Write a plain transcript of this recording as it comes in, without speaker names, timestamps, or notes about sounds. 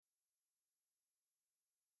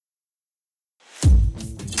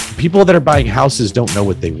people that are buying houses don't know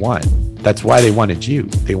what they want. That's why they wanted you.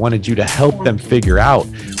 They wanted you to help them figure out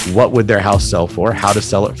what would their house sell for, how to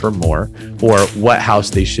sell it for more, or what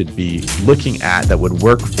house they should be looking at that would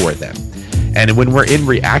work for them. And when we're in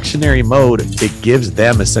reactionary mode, it gives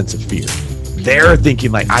them a sense of fear. They're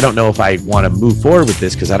thinking like, I don't know if I want to move forward with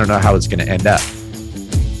this because I don't know how it's going to end up.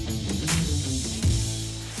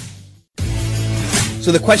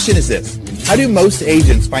 So the question is this: how do most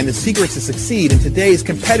agents find the secrets to succeed in today's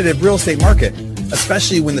competitive real estate market,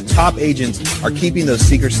 especially when the top agents are keeping those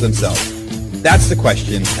secrets to themselves? That's the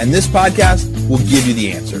question, and this podcast will give you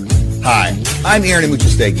the answer. Hi, I'm Aaron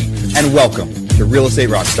Amuchastegui, and welcome to Real Estate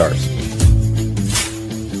Rockstars.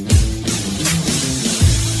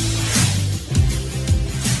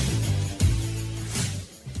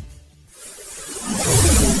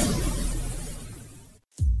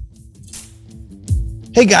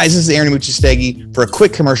 Hey guys, this is Aaron Amuchastegui for a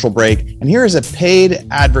quick commercial break, and here is a paid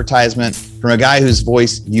advertisement from a guy whose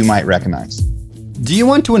voice you might recognize. Do you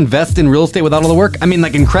want to invest in real estate without all the work? I mean,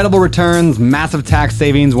 like incredible returns, massive tax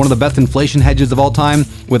savings, one of the best inflation hedges of all time,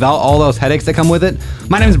 without all those headaches that come with it?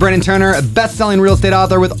 My name is Brandon Turner, a best-selling real estate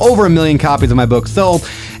author with over 1 million copies of my book sold,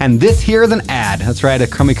 and this here is an ad. That's right, a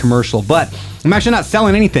crummy commercial, but I'm actually not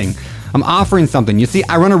selling anything. I'm offering something. You see,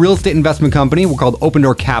 I run a real estate investment company. We're called Open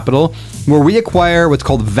Door Capital, where we acquire what's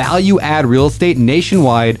called value add real estate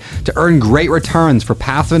nationwide to earn great returns for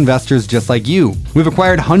passive investors just like you. We've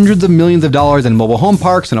acquired hundreds of millions of dollars in mobile home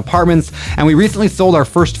parks and apartments, and we recently sold our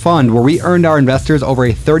first fund where we earned our investors over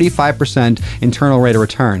a 35% internal rate of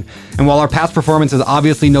return. And while our past performance is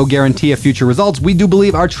obviously no guarantee of future results, we do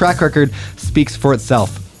believe our track record speaks for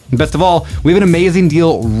itself. And best of all, we have an amazing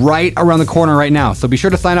deal right around the corner right now. So be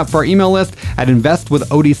sure to sign up for our email list at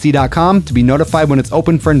investwithodc.com to be notified when it's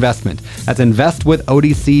open for investment. That's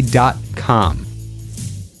investwithodc.com.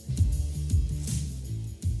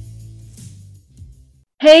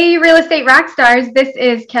 Hey, Real Estate Rockstars. This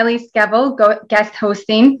is Kelly Skevel, guest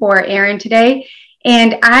hosting for Aaron today.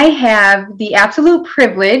 And I have the absolute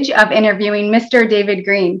privilege of interviewing Mr. David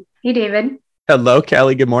Greene. Hey, David. Hello,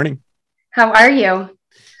 Kelly. Good morning. How are you?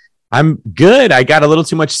 I'm good. I got a little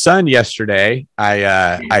too much sun yesterday.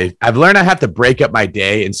 I've learned I have to break up my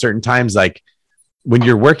day in certain times. Like when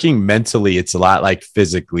you're working mentally, it's a lot like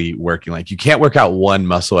physically working. Like you can't work out one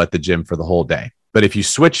muscle at the gym for the whole day. But if you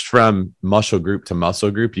switched from muscle group to muscle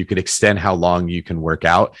group, you could extend how long you can work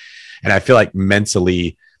out. And I feel like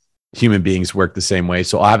mentally human beings work the same way.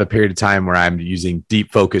 So I'll have a period of time where I'm using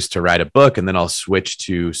deep focus to write a book, and then I'll switch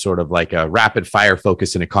to sort of like a rapid fire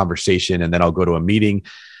focus in a conversation. And then I'll go to a meeting.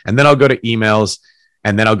 And then I'll go to emails,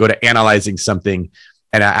 and then I'll go to analyzing something.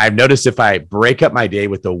 And I've noticed if I break up my day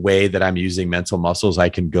with the way that I'm using mental muscles, I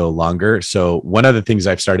can go longer. So one of the things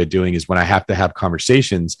I've started doing is when I have to have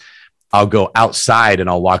conversations, I'll go outside and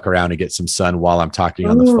I'll walk around and get some sun while I'm talking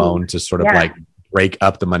on the phone to sort of like break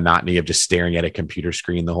up the monotony of just staring at a computer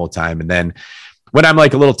screen the whole time. And then when I'm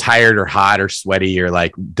like a little tired or hot or sweaty or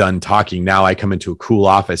like done talking, now I come into a cool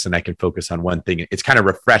office and I can focus on one thing. It's kind of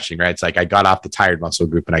refreshing, right? It's like I got off the tired muscle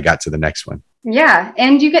group and I got to the next one. Yeah.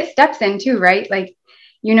 And you get steps in too, right? Like,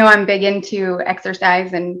 you know, I'm big into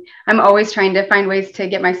exercise and I'm always trying to find ways to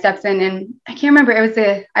get my steps in. And I can't remember,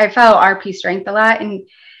 I follow RP Strength a lot. And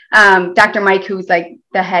Dr. Mike, who's like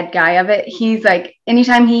the head guy of it, he's like,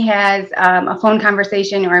 anytime he has a phone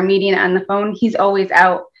conversation or a meeting on the phone, he's always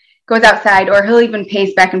goes outside, or he'll even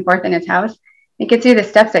pace back and forth in his house. It gets you the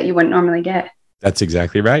steps that you wouldn't normally get. That's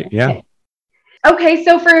exactly right. Yeah. Okay.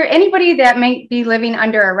 So for anybody that might be living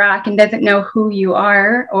under a rock and doesn't know who you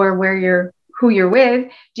are or who you're with,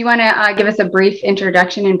 do you want to give us a brief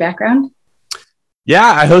introduction and background? Yeah,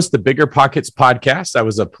 I host the Bigger Pockets podcast. I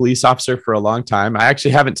was a police officer for a long time. I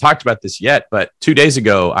actually haven't talked about this yet, but 2 days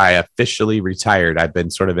ago, I officially retired. I've been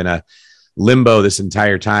sort of in a limbo this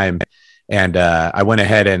entire time. And I went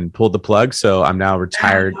ahead and pulled the plug. So I'm now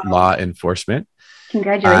retired law enforcement.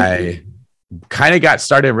 Congratulations. I kind of got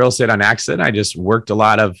started in real estate on accident. I just worked a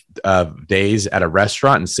lot of days at a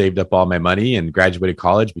restaurant and saved up all my money and graduated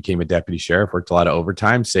college, became a deputy sheriff, worked a lot of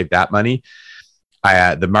overtime, saved that money.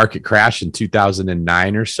 The market crashed in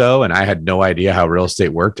 2009 or so, and I had no idea how real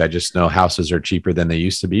estate worked. I just know houses are cheaper than they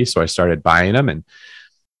used to be. So I started buying them and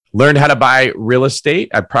learned how to buy real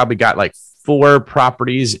estate. I probably got like 4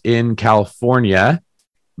 properties in California,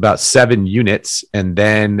 about 7 units. And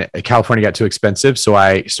then California got too expensive. So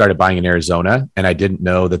I started buying in Arizona, and I didn't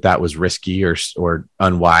know that was risky or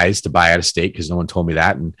unwise to buy out of state because no one told me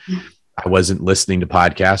that. And I wasn't listening to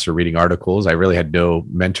podcasts or reading articles. I really had no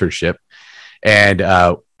mentorship. And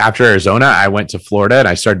after Arizona, I went to Florida and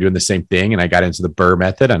I started doing the same thing. And I got into the BRRRR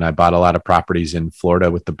method, and I bought a lot of properties in Florida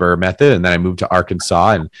with the BRRRR method. And then I moved to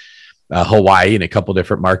Arkansas and Hawaii and a couple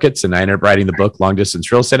different markets. And I ended up writing the book, Long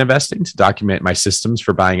Distance Real Estate Investing, to document my systems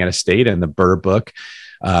for buying out of state, and the BRRRR book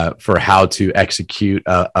for how to execute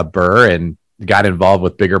a BRRRR, and got involved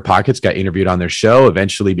with BiggerPockets, got interviewed on their show,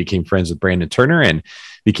 eventually became friends with Brandon Turner and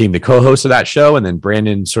became the co-host of that show. And then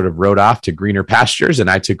Brandon sort of rode off to greener pastures, and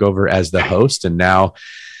I took over as the host. And now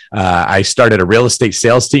I started a real estate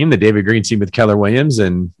sales team, the David Green team with Keller Williams,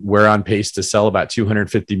 and we're on pace to sell about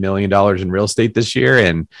 $250 million in real estate this year.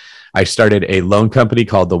 And I started a loan company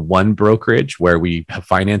called the One Brokerage, where we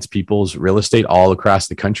finance people's real estate all across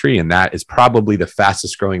the country. And that is probably the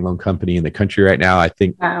fastest growing loan company in the country right now. I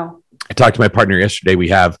think. Wow. I talked to my partner yesterday. We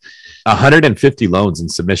have 150 loans in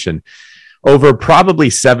submission over probably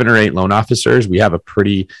 7 or 8 loan officers. We have a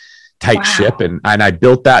pretty tight ship. And I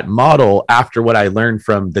built that model after what I learned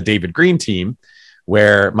from the David Green team,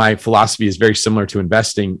 where my philosophy is very similar to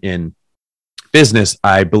investing in business.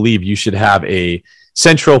 I believe you should have a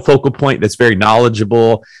central focal point that's very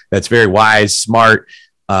knowledgeable, that's very wise, smart,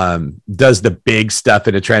 does the big stuff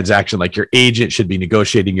in a transaction. Like your agent should be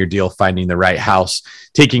negotiating your deal, finding the right house,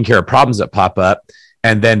 taking care of problems that pop up.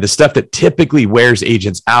 And then the stuff that typically wears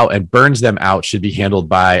agents out and burns them out should be handled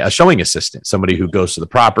by a showing assistant, somebody who goes to the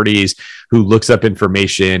properties, who looks up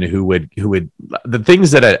information, who would the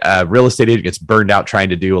things that a real estate agent gets burned out trying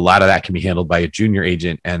to do, a lot of that can be handled by a junior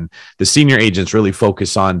agent. And the senior agents really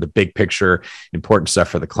focus on the big picture, important stuff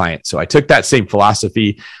for the client. So I took that same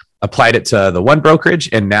philosophy, applied it to the One Brokerage,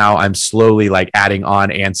 and now I'm slowly like adding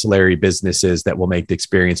on ancillary businesses that will make the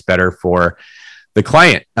experience better for the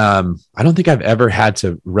client. I don't think I've ever had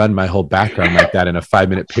to run my whole background like that in a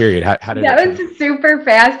 5-minute period. How did that was super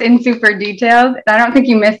fast and super detailed. I don't think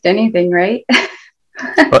you missed anything, right?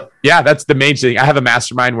 But yeah, that's the main thing. I have a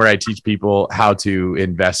mastermind where I teach people how to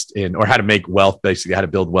invest in, or how to make wealth, basically how to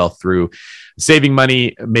build wealth through saving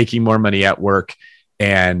money, making more money at work,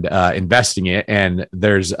 and investing it. And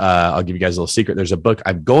there's, I'll give you guys a little secret. There's a book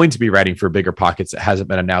I'm going to be writing for BiggerPockets that hasn't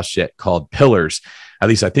been announced yet, called Pillars. At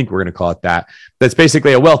least I think we're going to call it that. That's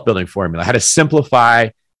basically a wealth building formula, how to simplify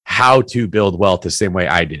how to build wealth the same way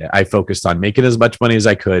I did it. I focused on making as much money as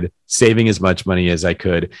I could, saving as much money as I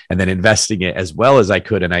could, and then investing it as well as I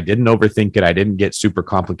could. And I didn't overthink it. I didn't get super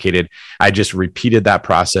complicated. I just repeated that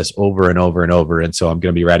process over and over and over. And so I'm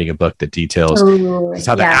going to be writing a book that details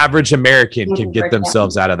how the average American can get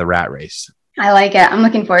themselves out of the rat race. I like it. I'm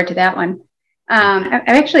looking forward to that one. I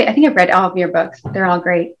think I've read all of your books. They're all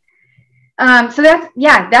great. So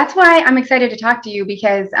that's why I'm excited to talk to you,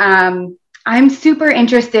 because I'm super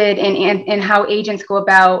interested in how agents go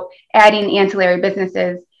about adding ancillary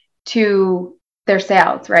businesses to their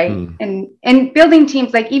sales, right? And building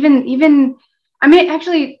teams, like even I mean,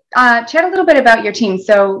 actually, chat a little bit about your team.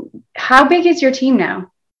 So how big is your team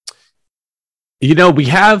now? You know, we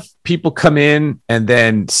have people come in, and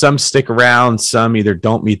then some stick around, some either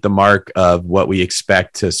don't meet the mark of what we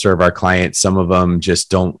expect to serve our clients. Some of them just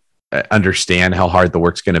don't understand how hard the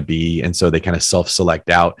work's going to be, and so they kind of self-select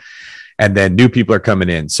out, and then new people are coming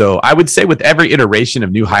in. So I would say with every iteration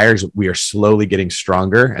of new hires, we are slowly getting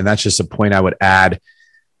stronger. And that's just a point I would add.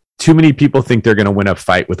 Too many people think they're going to win a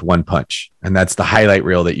fight with one punch. And that's the highlight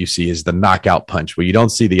reel that you see, is the knockout punch, where you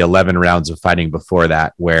don't see the 11 rounds of fighting before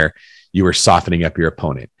that, where you were softening up your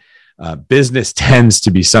opponent. Business tends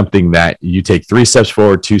to be something that you take 3 steps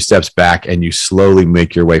forward, 2 steps back, and you slowly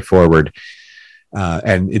make your way forward.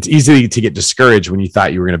 And it's easy to get discouraged when you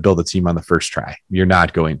thought you were going to build a team on the first try. You're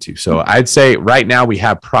not going to. So I'd say right now we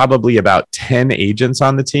have probably about 10 agents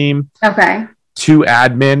on the team. Okay. 2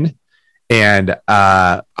 admin. And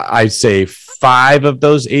I'd say 5 of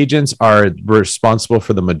those agents are responsible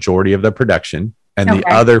for the majority of the production. And the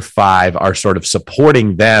other 5 are sort of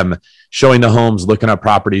supporting them, showing the homes, looking up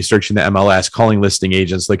properties, searching the MLS, calling listing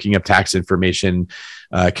agents, looking up tax information,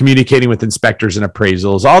 communicating with inspectors and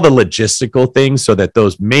appraisals, all the logistical things, so that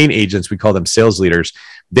those main agents, we call them sales leaders,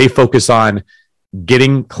 they focus on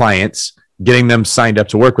getting clients, getting them signed up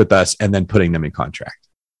to work with us, and then putting them in contract.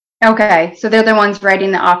 Okay. So they're the ones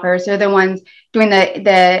writing the offers. They're the ones doing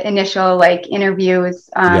the initial like interviews.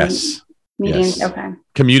 Yes. Meetings. Yes. Okay.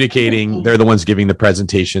 Communicating. They're the ones giving the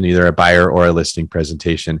presentation, either a buyer or a listing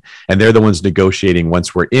presentation. And they're the ones negotiating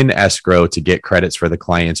once we're in escrow to get credits for the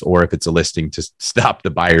clients, or if it's a listing, to stop the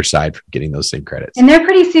buyer side from getting those same credits. And they're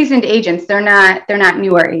pretty seasoned agents. They're not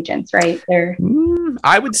newer agents, right?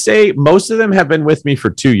 I would say most of them have been with me for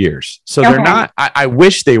 2 years. So they're not, I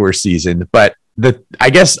wish they were seasoned, but I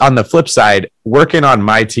guess on the flip side, working on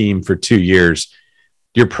my team for 2 years,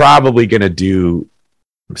 you're probably going to do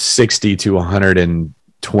 60 to 100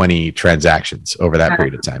 20 transactions over that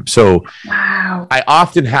period of time. So Wow. I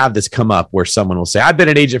often have this come up where someone will say, I've been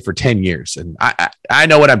an agent for 10 years and I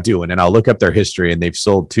know what I'm doing. And I'll look up their history and they've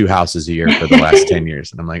sold 2 houses a year for the last 10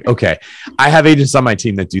 years. And I'm like, okay, I have agents on my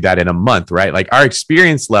team that do that in a month, right? Like our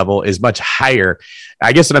experience level is much higher.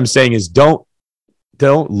 I guess what I'm saying is don't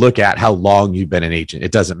look at how long you've been an agent.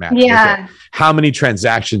 It doesn't matter. Yeah. How many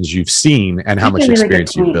transactions you've seen and how much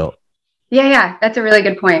experience you've built. Yeah. That's a really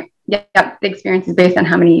good point. Yep. The experience is based on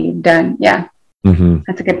how many you've done. Yeah. Mm-hmm.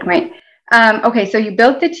 That's a good point. Okay. So you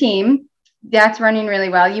built the team that's running really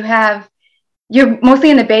well. You're mostly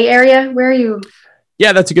in the Bay Area. Where are you?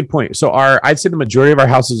 Yeah, that's a good point. So I'd say the majority of our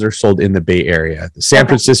houses are sold in the Bay Area, San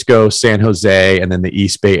Francisco, San Jose, and then the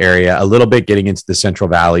East Bay area, a little bit getting into the Central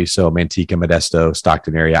Valley. So Manteca, Modesto,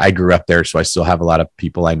 Stockton area. I grew up there, so I still have a lot of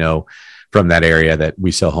people I know from that area that we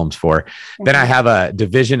sell homes for. Then I have a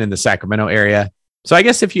division in the Sacramento area. So I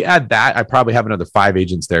guess if you add that, I probably have another 5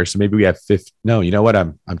 agents there. So maybe we have 50. No, you know what?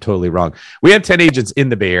 I'm totally wrong. We have 10 agents in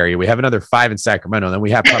the Bay Area. We have another 5 in Sacramento. And then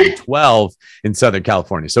we have probably 12 in Southern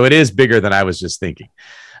California. So it is bigger than I was just thinking.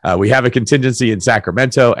 We have a contingency in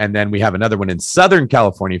Sacramento, and then we have another one in Southern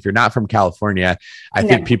California. If you're not from California, I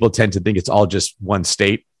think people tend to think it's all just one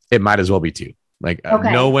state. It might as well be 2.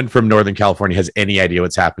 No one from Northern California has any idea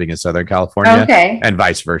what's happening in Southern California, and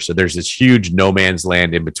vice versa. There's this huge no man's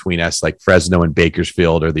land in between us, like Fresno and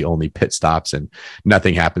Bakersfield are the only pit stops, and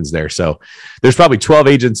nothing happens there. So there's probably 12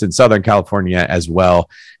 agents in Southern California as well.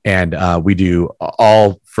 And we do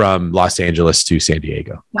all from Los Angeles to San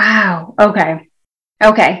Diego. Wow. Okay.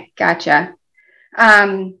 Gotcha.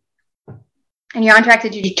 And you're on track to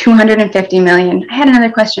do 250 million. I had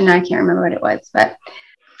another question. I can't remember what it was, but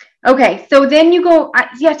okay. So then you go,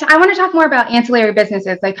 yes, I want to talk more about ancillary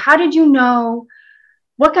businesses. Like, how did you know,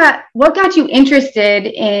 what got you interested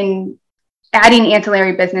in adding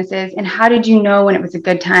ancillary businesses, and how did you know when it was a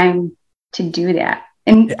good time to do that?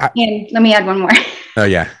 And let me add one more. Oh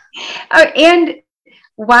yeah. And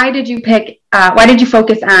why did you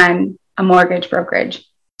focus on a mortgage brokerage?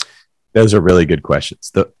 Those are really good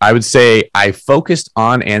questions. I would say I focused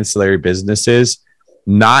on ancillary businesses,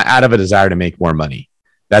 not out of a desire to make more money.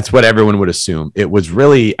 That's what everyone would assume. It was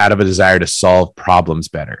really out of a desire to solve problems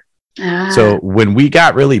better. So when we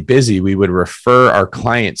got really busy, we would refer our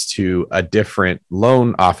clients to a different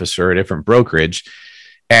loan officer, a different brokerage.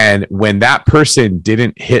 And when that person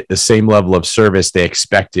didn't hit the same level of service they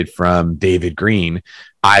expected from David Green,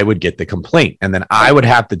 I would get the complaint, and then I would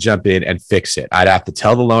have to jump in and fix it. I'd have to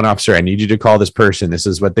tell the loan officer, I need you to call this person. This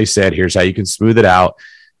is what they said. Here's how you can smooth it out.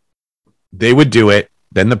 They would do it.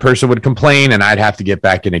 Then the person would complain and I'd have to get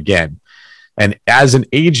back in again. And as an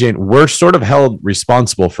agent, we're sort of held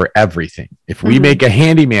responsible for everything. If we make a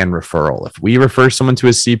handyman referral, if we refer someone to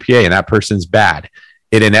a CPA and that person's bad,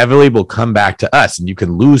 it inevitably will come back to us, and you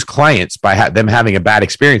can lose clients by them having a bad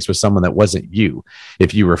experience with someone that wasn't you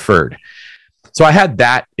if you referred. So I had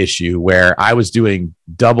that issue where I was doing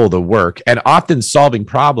double the work and often solving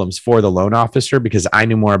problems for the loan officer because I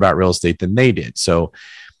knew more about real estate than they did. So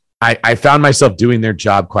I found myself doing their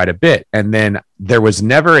job quite a bit. And then there was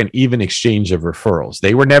never an even exchange of referrals.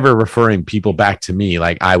 They were never referring people back to me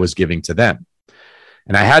like I was giving to them.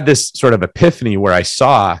 And I had this sort of epiphany where I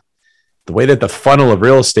saw the way that the funnel of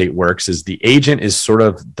real estate works is the agent is sort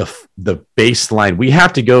of the baseline. We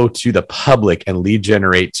have to go to the public and lead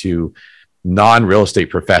generate to non-real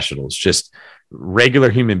estate professionals, just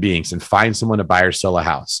regular human beings, and find someone to buy or sell a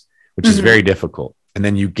house, which is very difficult. And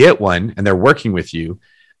then you get one and they're working with you.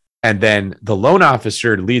 And then the loan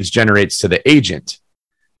officer leads generates to the agent.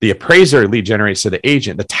 The appraiser lead generates to the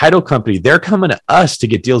agent. The title company, they're coming to us to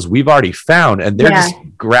get deals we've already found, and they're just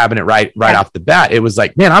grabbing it right off the bat. It was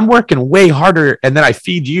like, man, I'm working way harder, and then I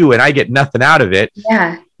feed you and I get nothing out of it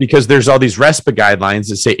because there's all these RESPA guidelines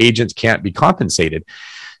that say agents can't be compensated.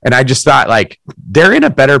 And I just thought, like, they're in a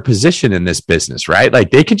better position in this business, right? Like,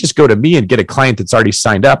 they could just go to me and get a client that's already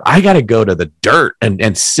signed up. I got to go to the dirt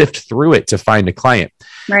and sift through it to find a client.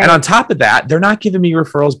 Right. And on top of that, they're not giving me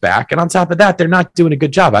referrals back. And on top of that, they're not doing a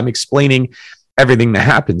good job. I'm explaining everything that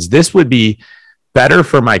happens. This would be better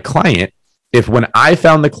for my client if when I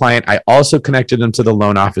found the client, I also connected them to the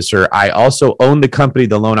loan officer. I also owned the company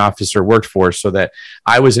the loan officer worked for so that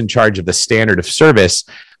I was in charge of the standard of service.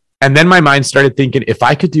 And then my mind started thinking, if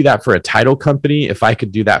I could do that for a title company, if I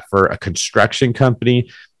could do that for a construction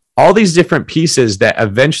company, all these different pieces that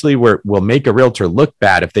eventually will make a realtor look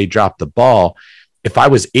bad if they drop the ball. If I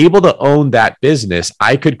was able to own that business,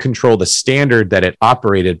 I could control the standard that it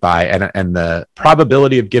operated by, and the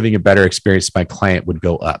probability of giving a better experience to my client would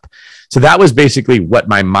go up. So that was basically what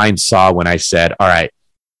my mind saw when I said, all right,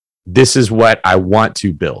 this is what I want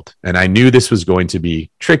to build. And I knew this was going to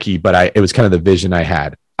be tricky, but it was kind of the vision I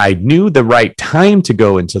had. I knew the right time to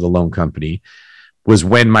go into the loan company was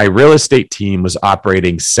when my real estate team was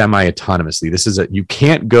operating semi-autonomously. You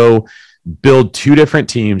can't go build two different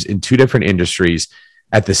teams in two different industries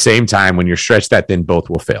at the same time. When you're stretched that thin, both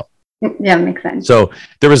will fail. Yeah, makes sense. So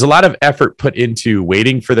there was a lot of effort put into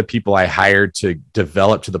waiting for the people I hired to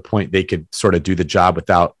develop to the point they could sort of do the job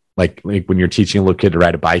without, like when you're teaching a little kid to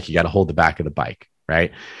ride a bike, you got to hold the back of the bike,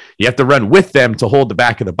 right? You have to run with them to hold the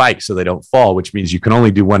back of the bike so they don't fall, which means you can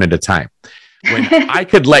only do one at a time. When I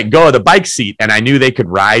could let go of the bike seat and I knew they could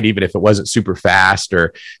ride, even if it wasn't super fast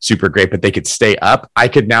or super great, but they could stay up, I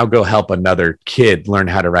could now go help another kid learn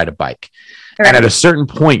how to ride a bike. Right. And at a certain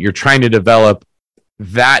point, you're trying to develop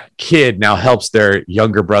that kid now helps their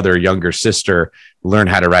younger brother or younger sister learn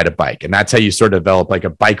how to ride a bike. And that's how you sort of develop like a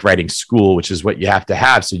bike riding school, which is what you have to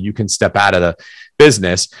have. So you can step out of the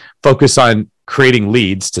business, focus on creating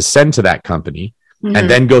leads to send to that company, and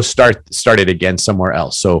then go start it again somewhere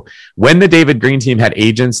else. So when the David Green team had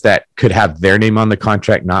agents that could have their name on the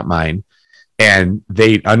contract, not mine, and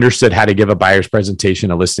they understood how to give a buyer's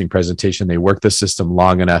presentation, a listing presentation, they worked the system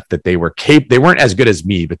long enough that they weren't as good as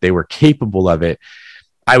me, but they were capable of it.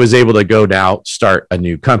 I was able to go now start a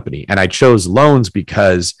new company. And I chose loans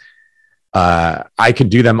because I can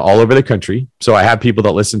do them all over the country. So I have people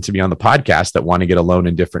that listen to me on the podcast that want to get a loan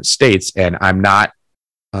in different states, and I'm not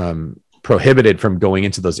prohibited from going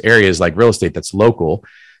into those areas like real estate that's local.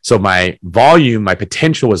 So my volume, my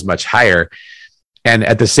potential was much higher. And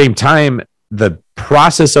at the same time, the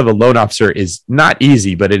process of a loan officer is not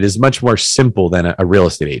easy, but it is much more simple than a real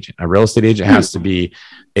estate agent. A real estate agent has to be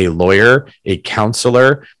a lawyer, a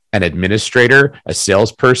counselor, an administrator, a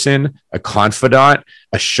salesperson, a confidant,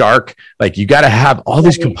 a shark. Like you got to have all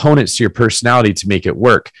these components to your personality to make it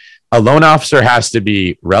work. A loan officer has to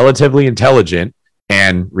be relatively intelligent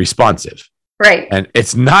and responsive. Right. And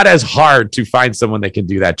it's not as hard to find someone that can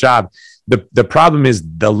do that job. The problem is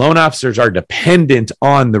the loan officers are dependent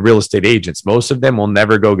on the real estate agents. Most of them will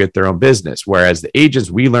never go get their own business. Whereas the agents,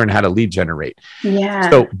 we learn how to lead generate. Yeah.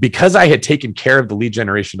 So because I had taken care of the lead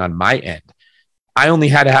generation on my end, I only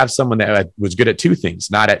had to have someone that was good at 2 things,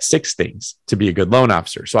 not at 6 things to be a good loan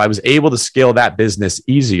officer. So I was able to scale that business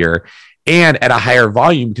easier and at a higher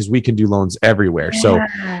volume because we can do loans everywhere. So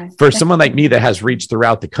for someone like me that has reached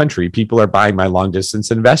throughout the country, people are buying my long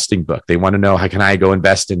distance investing book. They want to know, how can I go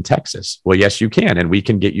invest in Texas? Well, yes, you can. And we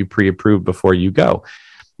can get you pre-approved before you go.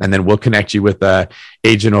 And then we'll connect you with an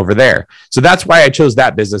agent over there. So that's why I chose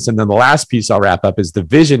that business. And then the last piece I'll wrap up is the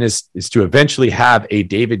vision is to eventually have a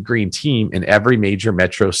David Green team in every major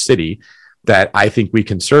metro city that I think we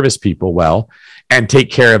can service people well and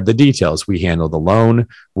take care of the details. We handle the loan.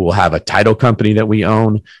 We'll have a title company that we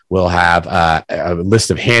own. We'll have a list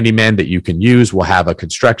of handymen that you can use. We'll have a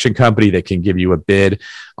construction company that can give you a bid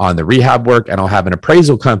on the rehab work. And I'll have an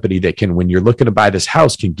appraisal company that can, when you're looking to buy this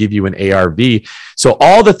house, can give you an ARV. So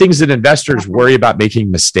all the things that investors worry about making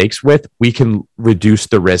mistakes with, we can reduce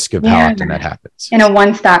the risk of how often that happens. In a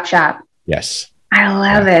one-stop shop. Yes. I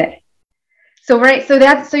love it. So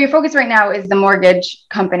your focus right now is the mortgage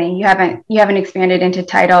company. You haven't expanded into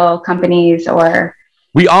title companies or.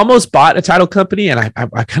 We almost bought a title company, and I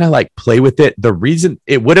kind of like play with it. The reason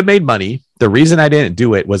it would have made money, the reason I didn't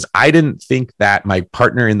do it was I didn't think that my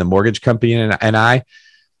partner in the mortgage company and I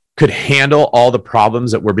could handle all the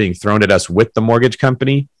problems that were being thrown at us with the mortgage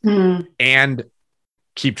company and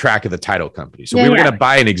keep track of the title company. So we were going to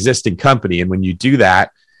buy an existing company. And when you do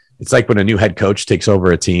that, it's like when a new head coach takes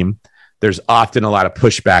over a team. There's often a lot of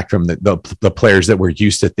pushback from the players that were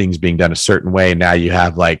used to things being done a certain way. And now you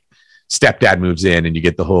have like stepdad moves in and you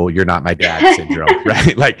get the whole, you're not my dad syndrome,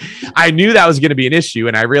 right? Like I knew that was going to be an issue.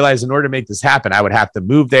 And I realized in order to make this happen, I would have to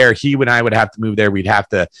move there. He and I would have to move there. We'd have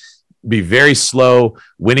to be very slow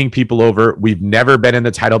winning people over. We've never been in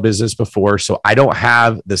the title business before. So I don't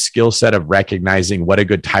have the skill set of recognizing what a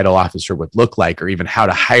good title officer would look like or even how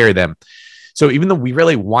to hire them. So even though we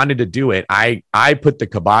really wanted to do it, I put the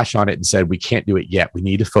kibosh on it and said, we can't do it yet. We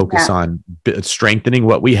need to focus on strengthening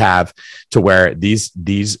what we have to where these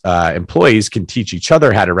employees can teach each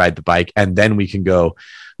other how to ride the bike. And then we can go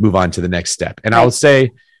move on to the next step. And I would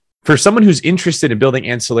say for someone who's interested in building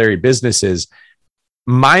ancillary businesses,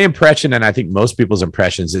 my impression, and I think most people's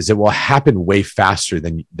impressions, is it will happen way faster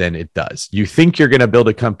than it does. You think you're going to build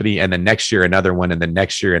a company and then next year another one and then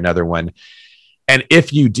next year another one. And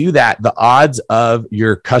if you do that, the odds of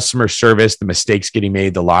your customer service, the mistakes getting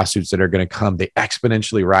made, the lawsuits that are going to come, they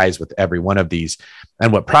exponentially rise with every one of these.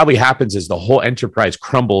 And what probably happens is the whole enterprise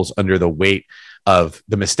crumbles under the weight of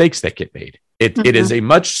the mistakes that get made. It is a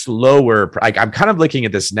much slower, I'm kind of looking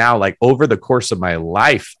at this now, like over the course of my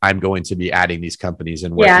life, I'm going to be adding these companies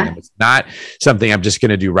and working them. It's not something I'm just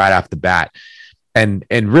going to do right off the bat. And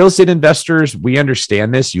real estate investors, we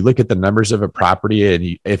understand this. You look at the numbers of a property,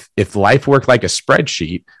 and if life worked like a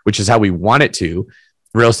spreadsheet, which is how we want it to,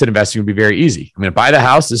 real estate investing would be very easy. I'm going to buy the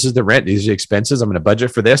house. This is the rent. These are the expenses. I'm going to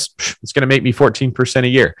budget for this. It's going to make me 14% a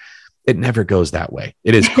year. It never goes that way.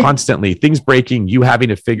 It is constantly things breaking, you having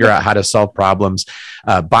to figure out how to solve problems,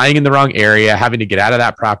 buying in the wrong area, having to get out of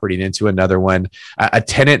that property and into another one, a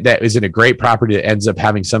tenant that is in a great property that ends up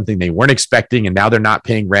having something they weren't expecting and now they're not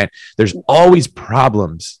paying rent. There's always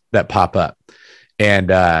problems that pop up. And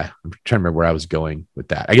I'm trying to remember where I was going with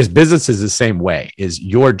that. I guess business is the same way. Is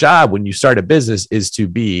your job when you start a business is to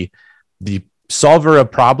be the solver of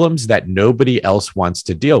problems that nobody else wants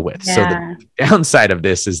to deal with. So the downside of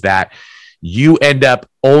this is that you end up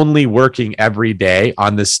only working every day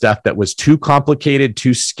on the stuff that was too complicated,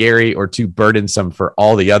 too scary, or too burdensome for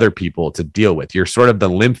all the other people to deal with. You're sort of the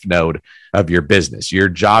lymph node of your business. Your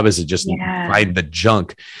job is to just find the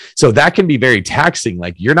junk. So that can be very taxing.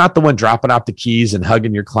 Like you're not the one dropping off the keys and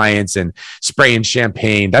hugging your clients and spraying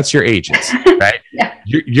champagne. That's your agents, right?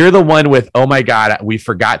 You're the one with, oh my God, we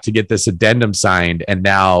forgot to get this addendum signed. And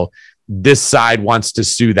now this side wants to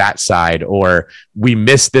sue that side, or we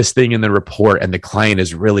missed this thing in the report and the client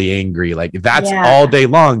is really angry. Like that's all day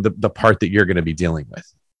long, the part that you're going to be dealing with.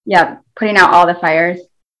 Yeah. Putting out all the fires.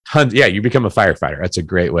 Yeah. You become a firefighter. That's a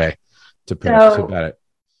great way to put it.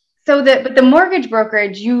 So the mortgage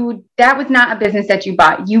brokerage, that was not a business that you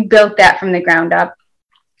bought. You built that from the ground up.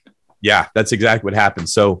 Yeah, that's exactly what happened.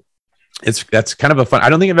 So that's kind of a fun, I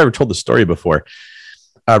don't think I've ever told the story before.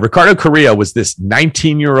 Ricardo Correa was this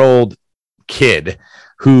 19-year-old kid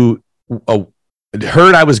who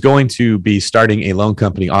heard I was going to be starting a loan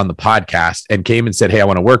company on the podcast and came and said, hey, I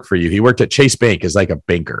want to work for you. He worked at Chase Bank as like a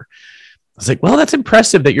banker. I was like, well, that's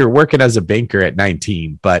impressive that you're working as a banker at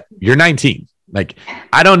 19, but you're 19. Like,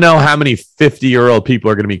 I don't know how many 50-year-old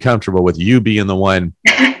people are going to be comfortable with you being the one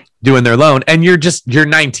doing their loan. And you're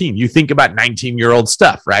 19. You think about 19-year-old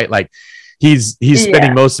stuff, right? Like, He's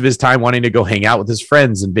spending most of his time wanting to go hang out with his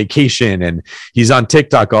friends and vacation, and he's on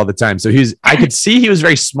TikTok all the time. So I could see he was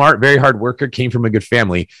very smart, very hard worker, came from a good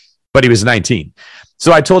family, but he was 19.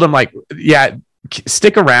 So I told him, like, yeah,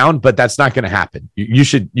 stick around, but that's not going to happen. You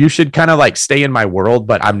should kind of like stay in my world,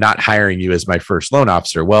 but I'm not hiring you as my first loan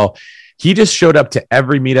officer. Well, he just showed up to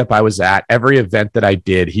every meetup I was at, every event that I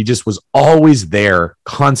did. He just was always there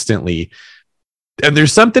constantly. And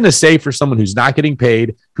there's something to say for someone who's not getting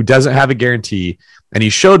paid, who doesn't have a guarantee. And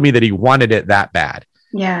he showed me that he wanted it that bad.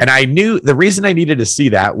 Yeah. And I knew the reason I needed to see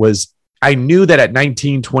that was I knew that at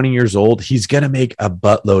 19, 20 years old, he's going to make a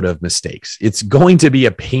buttload of mistakes. It's going to be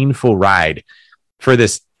a painful ride for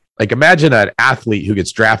this. Like, imagine an athlete who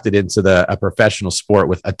gets drafted into a professional sport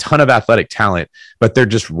with a ton of athletic talent, but they're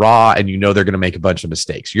just raw and they're going to make a bunch of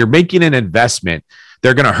mistakes. You're making an investment.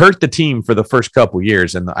 They're going to hurt the team for the first couple of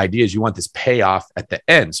years. And the idea is you want this payoff at the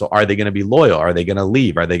end. So are they going to be loyal? Are they going to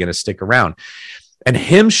leave? Are they going to stick around? And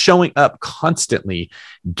him showing up constantly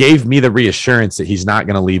gave me the reassurance that he's not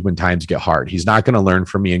going to leave when times get hard. He's not going to learn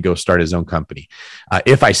from me and go start his own company.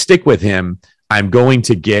 If I stick with him, I'm going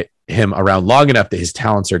to get him around long enough that his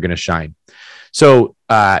talents are going to shine. So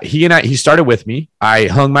he started with me. I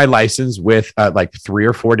hung my license with like 3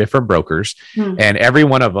 or 4 different brokers, and every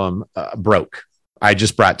one of them broke. I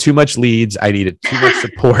just brought too much leads. I needed too much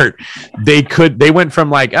support. They went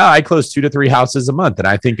from like, oh, I close 2 to 3 houses a month and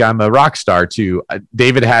I think I'm a rock star, to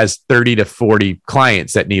David has 30 to 40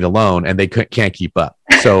 clients that need a loan and they can't keep up.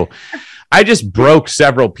 So I just broke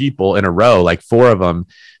several people in a row, like 4 of them.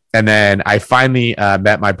 And then I finally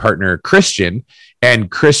met my partner, Christian.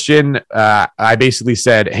 And Christian, I basically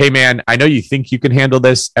said, hey, man, I know you think you can handle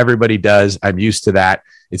this. Everybody does. I'm used to that.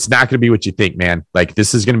 It's not going to be what you think, man. Like,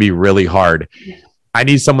 this is going to be really hard. I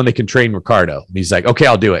need someone that can train Ricardo. And he's like, okay,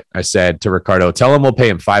 I'll do it. I said to Ricardo, tell him we'll pay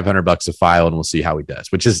him $500 a file and we'll see how he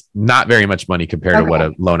does, which is not very much money compared to what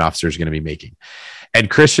a loan officer is going to be making. And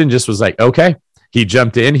Christian just was like, okay. He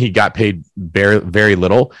jumped in. He got paid very, very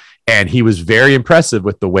little. And he was very impressive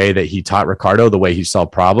with the way that he taught Ricardo, the way he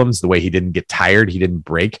solved problems, the way he didn't get tired, he didn't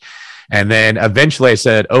break. And then eventually I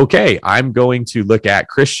said, okay, I'm going to look at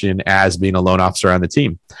Christian as being a loan officer on the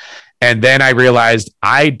team. And then I realized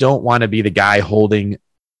I don't want to be the guy holding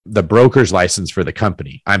the broker's license for the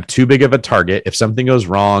company. I'm too big of a target. If something goes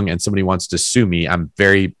wrong and somebody wants to sue me, I'm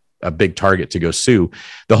very a big target to go sue.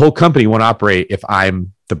 The whole company won't operate if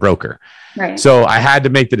I'm the broker. Right. So I had to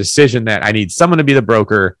make the decision that I need someone to be the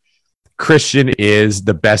broker. Christian is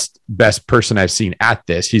the best person I've seen at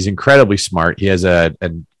this. He's incredibly smart. He has a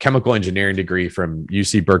chemical engineering degree from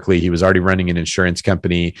UC Berkeley. He was already running an insurance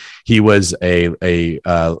company. He was a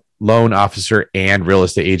loan officer and real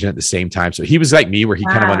estate agent at the same time. So he was like me, where he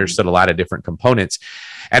kind of understood a lot of different components.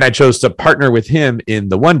 And I chose to partner with him in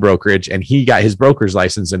the one brokerage, and he got his broker's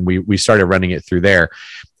license, and we started running it through there.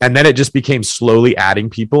 And then it just became slowly adding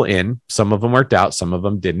people in. Some of them worked out, some of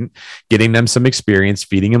them didn't, getting them some experience,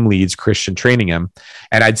 feeding them leads, Christian training them.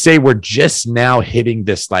 And I'd say we're just now hitting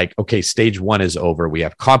this, like, okay, stage one is over. We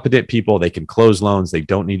have competent people. They can close loans. They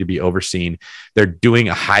don't need to be overseen. They're doing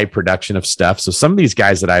a high production of stuff. So some of these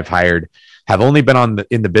guys that I've hired have only been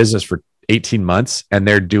in the business for 18 months, and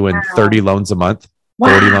they're doing 30 loans a month.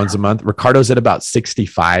 40 loans a month. Ricardo's at about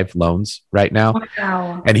 65 loans right now.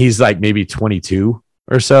 Wow. And he's like maybe 22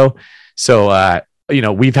 or so. So,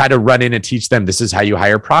 we've had to run in and teach them, this is how you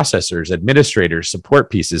hire processors, administrators, support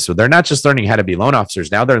pieces. So they're not just learning how to be loan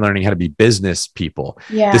officers. Now they're learning how to be business people,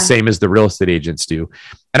 the same as the real estate agents do.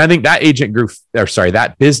 And I think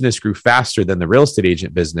that business grew faster than the real estate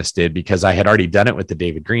agent business did, because I had already done it with the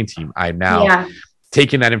David Green team. I'm now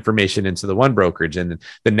taking that information into the one brokerage. And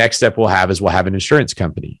the next step we'll have an insurance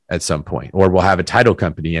company at some point, or we'll have a title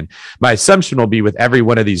company. And my assumption will be, with every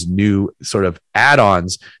one of these new sort of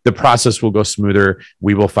add-ons, the process will go smoother.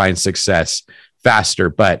 We will find success faster.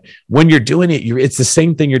 But when you're doing it, it's the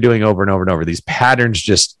same thing you're doing over and over and over. These patterns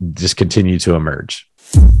just continue to emerge.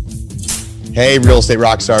 Hey, real estate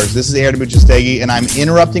rock stars. This is Aaron Amuchastegui, and I'm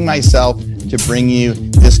interrupting myself to bring you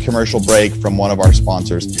this commercial break from one of our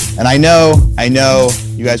sponsors. And I know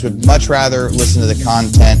you guys would much rather listen to the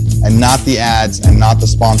content and not the ads and not the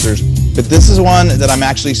sponsors, but this is one that I'm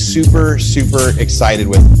actually super, super excited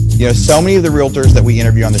with. So many of the realtors that we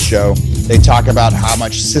interview on the show, they talk about how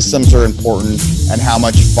much systems are important and how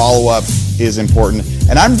much follow-up is important.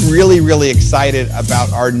 And I'm really, really excited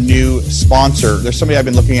about our new sponsor. There's somebody I've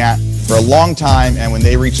been looking at for a long time, and when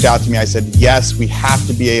they reached out to me, I said, yes, we have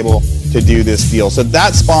to be able to do this deal. So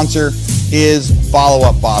that sponsor is Follow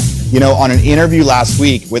Up Boss. On an interview last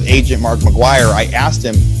week with agent Mark McGuire, I asked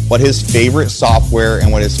him what his favorite software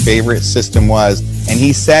and what his favorite system was, and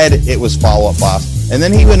he said it was Follow Up Boss. And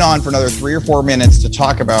then he went on for another 3 or 4 minutes to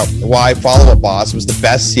talk about why Follow Up Boss was the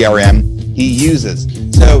best CRM he uses.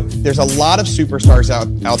 So there's a lot of superstars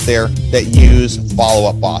out there that use Follow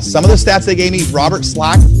Up Boss. Some of the stats they gave me: Robert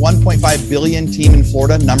Slack, 1.5 billion team in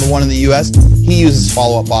Florida, #1 in the US. He uses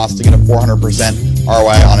Follow Up Boss to get a 400%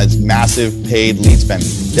 ROI on its massive paid lead spend.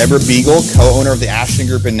 Deborah Beagle, co-owner of the Ashton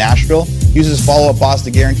Group in Nashville, uses Follow Up Boss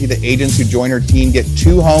to guarantee that agents who join her team get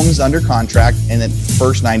 2 homes under contract in the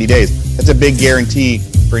first 90 days. That's a big guarantee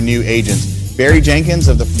for new agents. Barry Jenkins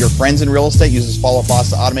of Your Friends in Real Estate uses Follow Up Boss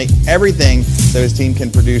to automate everything so his team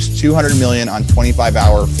can produce $200 million on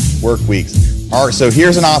 25-hour work weeks. All right, so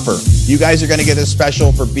here's an offer. You guys are going to get this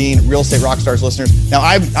special for being Real Estate Rockstars listeners. Now,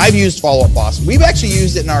 I've used Follow Up Boss. We've actually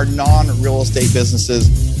used it in our non-real estate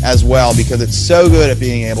businesses as well, because it's so good at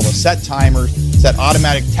being able to set timers, set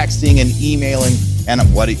automatic texting and emailing, and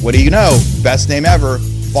what do you know? Best name ever,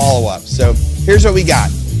 Follow Up. So here's what we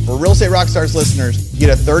got. For Real Estate Rockstars listeners, you get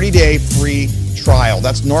a 30-day free trial.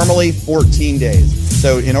 That's normally 14 days.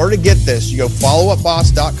 So in order to get this, you go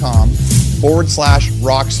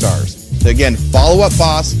followupboss.com/rockstars. So again,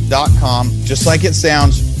 followupboss.com, just like it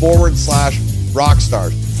sounds,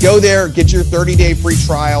 /rockstars. Go there, get your 30-day free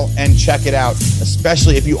trial, and check it out.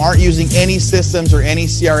 Especially if you aren't using any systems or any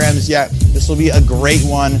CRMs yet, this will be a great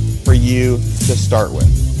one for you to start with.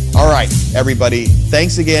 All right, everybody,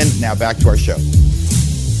 thanks again. Now back to our show.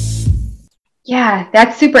 Yeah,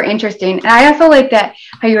 that's super interesting. And I also like that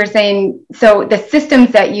how you were saying, so the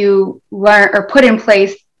systems that you learn or put in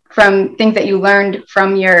place from things that you learned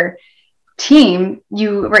from your team,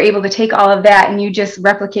 you were able to take all of that and you just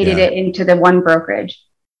replicated it into the one brokerage.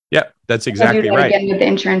 Yeah, that's exactly right. Again with the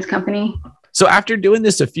insurance company. So after doing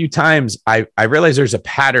this a few times, I realized there's a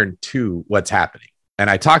pattern to what's happening. And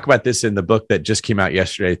I talk about this in the book that just came out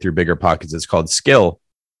yesterday through Bigger Pockets. It's called Skill.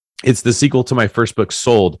 It's the sequel to my first book,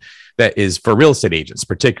 Sold, that is for real estate agents,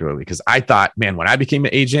 particularly because I thought, man, when I became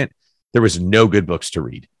an agent, there was no good books to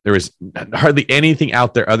read. There was hardly anything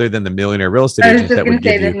out there other than the Millionaire Real Estate Agent that would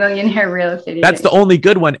give you. Millionaire Real Estate Agent. That's the only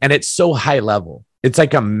good one, and it's so high level. It's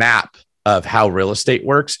like a map of how real estate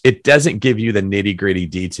works. It doesn't give you the nitty gritty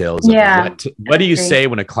details. What do you say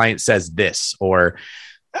when a client says this, or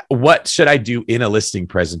what should I do in a listing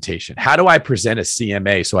presentation? How do I present a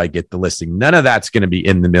CMA so I get the listing? None of that's going to be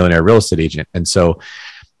in the Millionaire Real Estate Agent. And so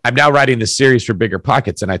I'm now writing this series for Bigger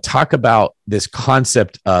Pockets, and I talk about this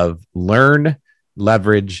concept of learn,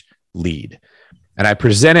 leverage, lead. And I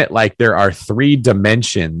present it like there are 3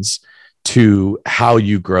 dimensions to how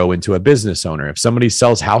you grow into a business owner. If somebody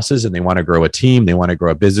sells houses and they want to grow a team, they want to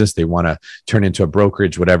grow a business, they want to turn into a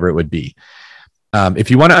brokerage, whatever it would be. If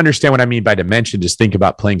you want to understand what I mean by dimension, just think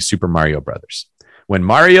about playing Super Mario Brothers. When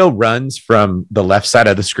Mario runs from the left side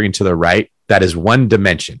of the screen to the right, that is 1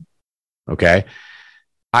 dimension. Okay.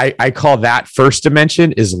 I call that first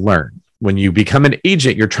dimension is learn. When you become an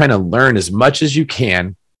agent, you're trying to learn as much as you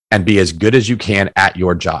can and be as good as you can at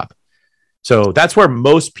your job. So that's where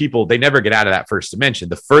most people, they never get out of that first dimension.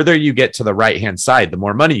 The further you get to the right-hand side, the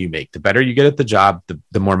more money you make. The better you get at the job,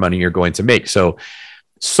 the more money you're going to make. So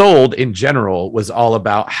Sold in general was all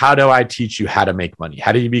about, how do I teach you how to make money?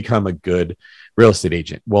 How do you become a good real estate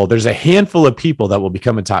agent? Well, there's a handful of people that will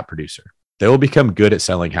become a top producer. They will become good at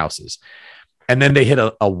selling houses. And then they hit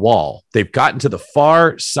a wall. They've gotten to the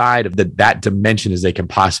far side of that dimension as they can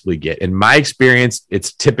possibly get. In my experience,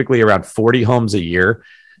 it's typically around 40 homes a year.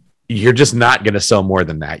 You're just not going to sell more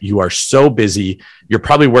than that. You are so busy. You're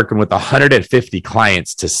probably working with 150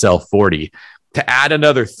 clients to sell 40. To add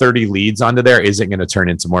another 30 leads onto there isn't going to turn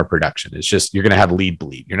into more production. It's just, you're going to have lead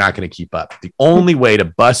bleed. You're not going to keep up. The only way to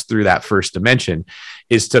bust through that first dimension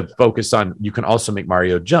is to focus on, you can also make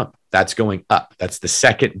Mario jump. That's going up. That's the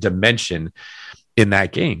second dimension in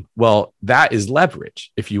that game. Well, that is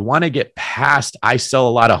leverage. If you want to get past, I sell a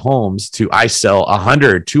lot of homes, to I sell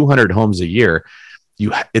 100, 200 homes a year,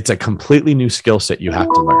 it's a completely new skill set you have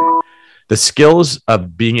to learn. The skills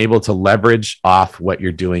of being able to leverage off what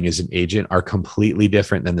you're doing as an agent are completely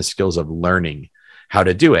different than the skills of learning how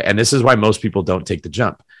to do it. And this is why most people don't take the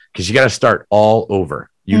jump, because you got to start all over.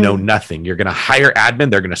 You know nothing. You're going to hire admin.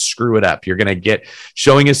 They're going to screw it up. You're going to get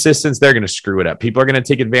showing assistants. They're going to screw it up. People are going to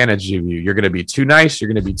take advantage of you. You're going to be too nice. You're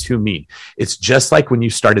going to be too mean. It's just like when you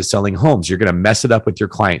started selling homes. You're going to mess it up with your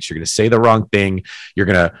clients. You're going to say the wrong thing. You're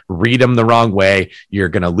going to read them the wrong way. They're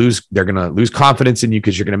going to lose confidence in you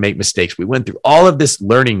because you're going to make mistakes. We went through all of this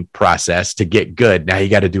learning process to get good. Now you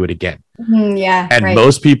got to do it again. And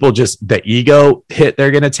most people, just the ego hit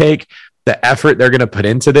they're going to take, the effort they're going to put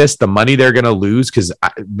into this, the money they're going to lose, because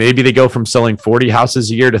maybe they go from selling 40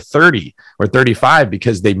 houses a year to 30 or 35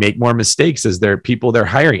 because they make more mistakes as they're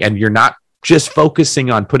hiring. And you're not just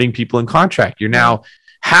focusing on putting people in contract. You're now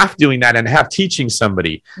half doing that and half teaching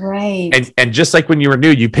somebody. Right. And just like when you were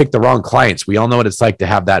new, you picked the wrong clients. We all know what it's like to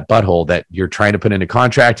have that butthole that you're trying to put into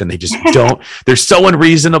contract and they just don't, they're so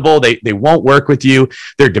unreasonable. They won't work with you.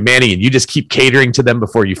 They're demanding and you just keep catering to them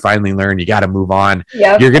before you finally learn you got to move on.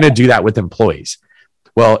 Yep. You're going to do that with employees.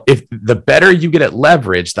 Well, if the better you get at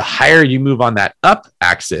leverage, the higher you move on that up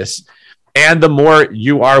axis, and the more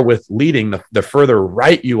you are with leading, the further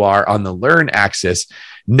right you are on the learn axis.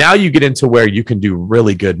 Now you get into where you can do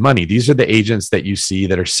really good money. These are the agents that you see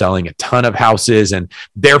that are selling a ton of houses and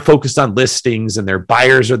they're focused on listings, and their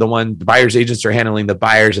buyers are the buyers agents are handling the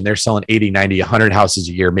buyers, and they're selling 80, 90, 100 houses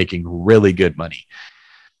a year, making really good money.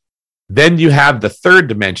 Then you have the third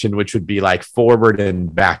dimension, which would be like forward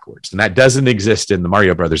and backwards. And that doesn't exist in the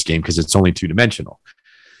Mario Brothers game because it's only 2-dimensional.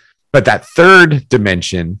 But that third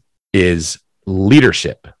dimension is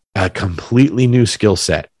leadership. A completely new skill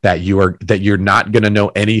set that you're not going to know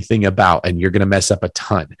anything about, and you're going to mess up a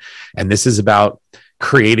ton. And this is about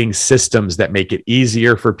creating systems that make it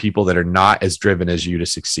easier for people that are not as driven as you to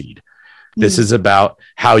succeed. This is about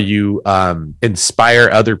how you inspire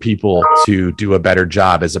other people to do a better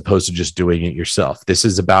job as opposed to just doing it yourself. This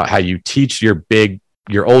is about how you teach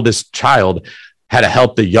your oldest child how to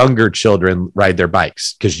help the younger children ride their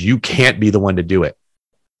bikes, because you can't be the one to do it.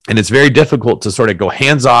 And it's very difficult to sort of go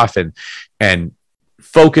hands off and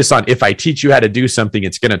focus on, if I teach you how to do something,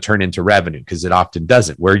 it's going to turn into revenue, because it often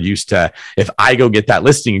doesn't. We're used to, if I go get that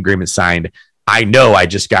listing agreement signed, I know I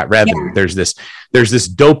just got revenue. Yeah. There's this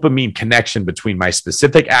dopamine connection between my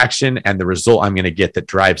specific action and the result I'm going to get that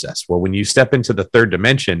drives us. Well, when you step into the third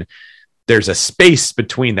dimension, there's a space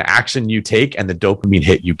between the action you take and the dopamine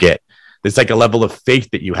hit you get. It's like a level of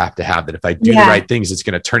faith that you have to have, that if I do the right things, it's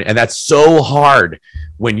going to turn. And that's so hard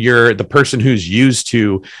when you're the person who's used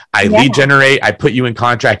to, lead generate, I put you in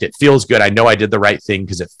contract. It feels good. I know I did the right thing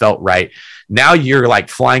because it felt right. Now you're like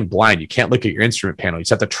flying blind. You can't look at your instrument panel. You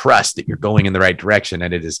just have to trust that you're going in the right direction.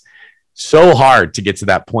 And it is so hard to get to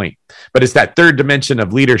that point. But it's that third dimension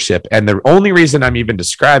of leadership. And the only reason I'm even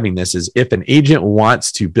describing this is if an agent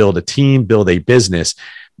wants to build a team, build a business,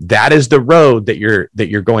 that is the road that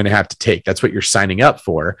you're going to have to take. That's what you're signing up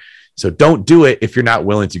for. So don't do it if you're not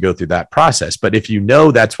willing to go through that process. But if you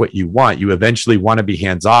know that's what you want, you eventually want to be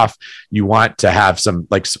hands off. You want to have some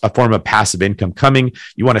like a form of passive income coming.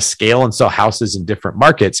 You want to scale and sell houses in different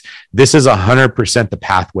markets. This is 100% the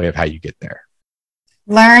pathway of how you get there.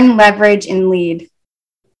 Learn, leverage, and lead.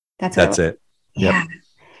 That's it. Yeah. Yep.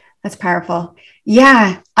 That's powerful.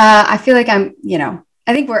 Yeah. I feel like I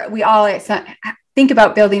think we all think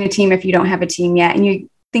about building a team if you don't have a team yet. And you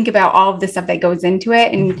think about all of the stuff that goes into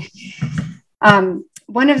it. And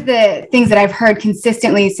one of the things that I've heard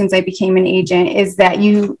consistently since I became an agent is that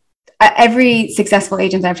every successful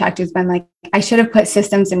agent I've talked to has been like, I should have put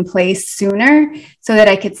systems in place sooner so that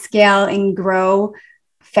I could scale and grow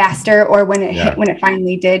faster. Or when it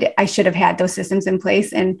finally did, I should have had those systems in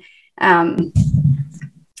place. And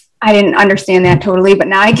I didn't understand that totally, but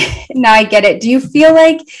now I get it. Do you feel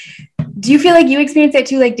like you experienced that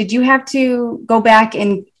too? Like, did you have to go back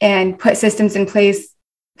and put systems in place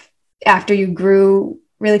after you grew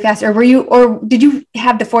really fast, or did you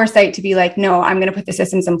have the foresight to be like, no, I'm going to put the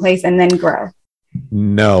systems in place and then grow?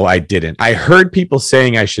 No, I didn't. I heard people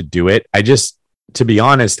saying I should do it. To be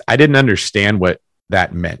honest, I didn't understand what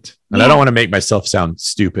that meant. And I don't want to make myself sound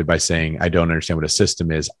stupid by saying I don't understand what a system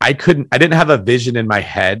is. I didn't have a vision in my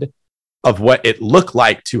head of what it looked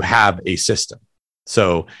like to have a system.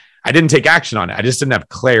 So I didn't take action on it. I just didn't have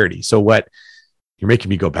clarity. So you're making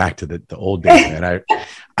me go back to the old days, man.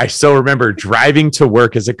 I still remember driving to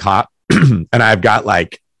work as a cop and I've got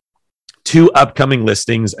like 2 upcoming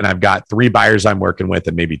listings and I've got 3 buyers I'm working with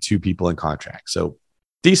and maybe 2 people in contract. So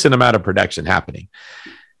decent amount of production happening,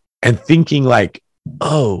 and thinking like,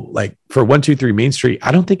 oh, like for 123 Main Street,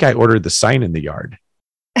 I don't think I ordered the sign in the yard.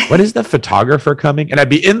 When is the photographer coming? And I'd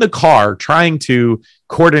be in the car trying to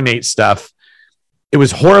coordinate stuff. It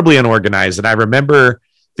was horribly unorganized. And I remember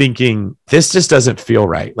thinking, this just doesn't feel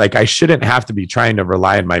right. Like I shouldn't have to be trying to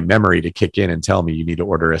rely on my memory to kick in and tell me you need to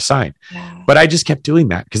order a sign. Yeah. But I just kept doing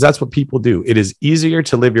that because that's what people do. It is easier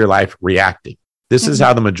to live your life reacting. This is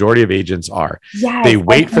how the majority of agents are. Yes, they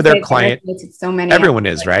wait for their client. Everyone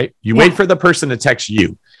is, right? You wait for the person to text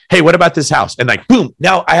you. Hey, what about this house? And like, boom,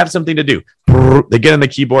 now I have something to do. They get on the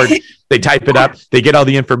keyboard, they type it up, they get all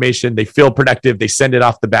the information, they feel productive, they send it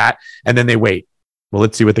off the bat, and then they wait. Well,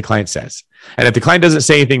 let's see what the client says. And if the client doesn't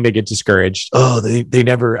say anything, they get discouraged. Oh, they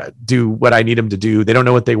never do what I need them to do. They don't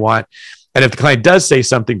know what they want. And if the client does say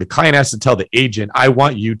something, the client has to tell the agent, I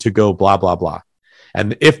want you to go blah, blah, blah.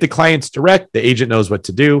 And if the client's direct, the agent knows what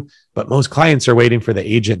to do. But most clients are waiting for the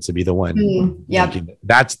agent to be the one.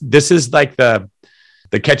 This is like the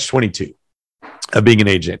catch-22 of being an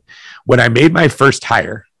agent. When I made my first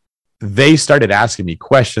hire, they started asking me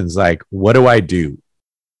questions like, what do I do?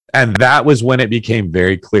 And that was when it became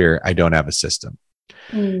very clear I don't have a system.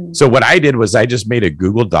 So what I did was I just made a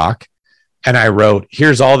Google Doc and I wrote,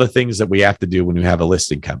 here's all the things that we have to do when we have a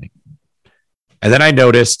listing coming. And then I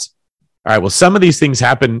noticed, all right, well, some of these things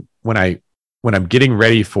happen when I'm getting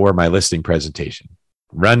ready for my listing presentation.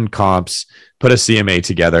 Run comps, put a CMA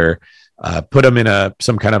together, put them in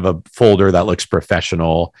some kind of a folder that looks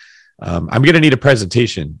professional. I'm going to need a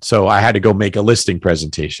presentation. So I had to go make a listing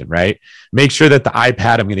presentation, right? Make sure that the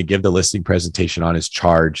iPad I'm going to give the listing presentation on is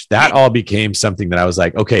charged. That all became something that I was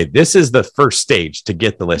like, okay, this is the first stage to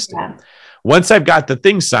get the listing. Yeah. Once I've got the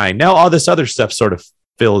thing signed, now all this other stuff sort of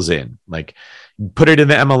fills in, like put it in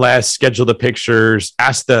the MLS, schedule the pictures,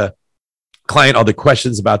 ask the client all the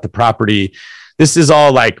questions about the property. This is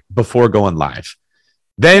all like before going live.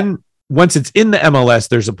 Then once it's in the MLS,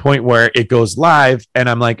 there's a point where it goes live and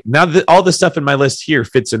I'm like, now that all the stuff in my list here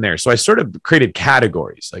fits in there. So I sort of created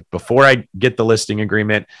categories, like before I get the listing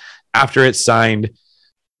agreement, after it's signed,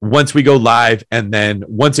 once we go live, and then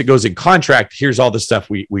once it goes in contract, here's all the stuff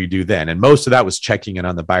we do then. And most of that was checking in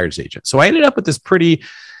on the buyer's agent. So I ended up with this pretty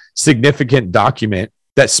significant document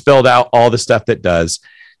that spelled out all the stuff that does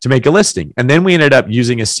to make a listing. And then we ended up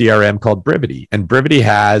using a CRM called Brivity. And Brivity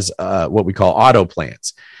has what we call auto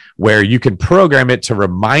plans, where you can program it to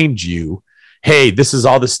remind you, hey, this is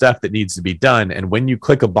all the stuff that needs to be done. And when you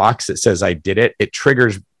click a box that says I did it, it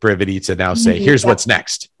triggers Brivity to now say, here's what's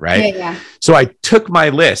next, right? Yeah. So I took my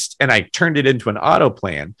list and I turned it into an auto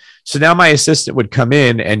plan. So now my assistant would come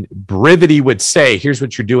in and Brivity would say, here's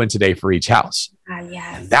what you're doing today for each house.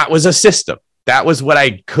 Yes. That was a system. That was what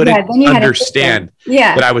I couldn't understand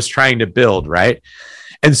that I was trying to build, right?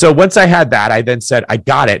 And so once I had that, I then said, I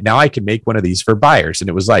got it. Now I can make one of these for buyers. And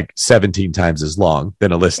it was like 17 times as long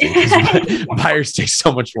than a listing. Buyers take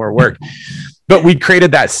so much more work. But we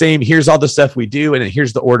created that same, here's all the stuff we do, and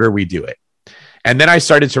here's the order we do it. And then I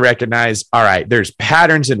started to recognize, all right, there's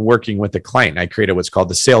patterns in working with the client. I created what's called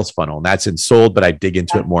the sales funnel, and that's in sold, but I dig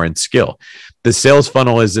into it more in skill. The sales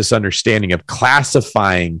funnel is this understanding of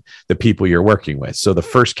classifying the people you're working with. So the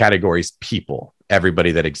first category is people,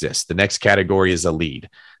 everybody that exists. The next category is a lead.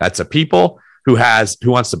 That's a people who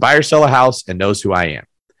wants to buy or sell a house and knows who I am.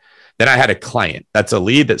 Then I had a client. That's a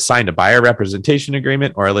lead that signed a buyer representation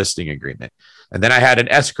agreement or a listing agreement. And then I had an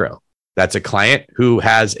escrow. That's a client who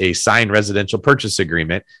has a signed residential purchase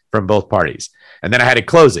agreement from both parties. And then I had a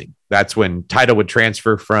closing. That's when title would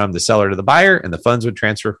transfer from the seller to the buyer and the funds would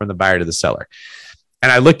transfer from the buyer to the seller.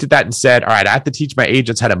 And I looked at that and said, all right, I have to teach my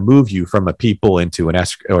agents how to move you from a people into an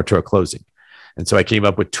escrow or to a closing. And so I came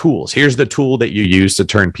up with tools. Here's the tool that you use to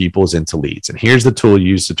turn peoples into leads. And here's the tool you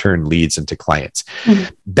use to turn leads into clients.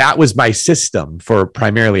 Mm-hmm. That was my system for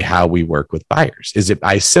primarily how we work with buyers.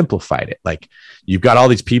 I simplified it. Like, you've got all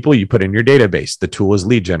these people you put in your database. The tool is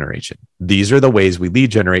lead generation. These are the ways we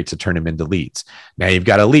lead generate to turn them into leads. Now you've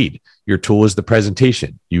got a lead. Your tool is the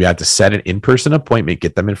presentation. You have to set an in-person appointment,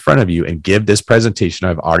 get them in front of you, and give this presentation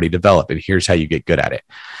I've already developed. And here's how you get good at it.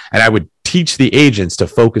 And I would teach the agents to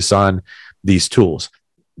focus on these tools.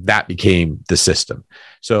 That became the system.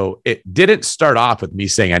 So it didn't start off with me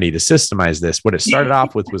saying, I need to systemize this. What it started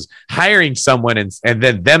off with was hiring someone and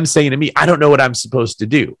then them saying to me, I don't know what I'm supposed to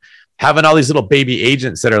do. Having all these little baby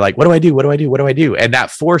agents that are like, what do I do? What do I do? What do I do? And that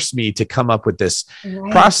forced me to come up with this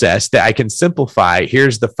process that I can simplify.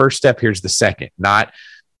 Here's the first step. Here's the second, not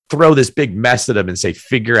throw this big mess at them and say,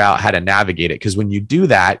 figure out how to navigate it. Because when you do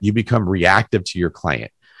that, you become reactive to your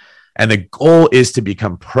client. And the goal is to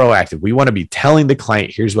become proactive. We want to be telling the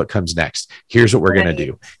client, here's what comes next. Here's what we're going to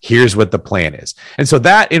do. Here's what the plan is. And so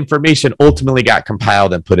that information ultimately got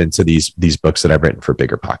compiled and put into these books that I've written for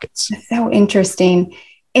Bigger Pockets. That's so interesting.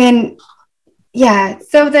 And yeah,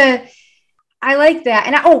 I like that.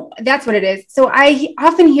 And that's what it is. So I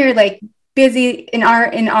often hear like busy in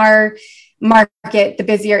our market, the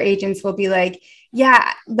busier agents will be like,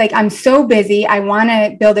 yeah, like I'm so busy. I want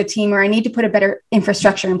to build a team, or I need to put a better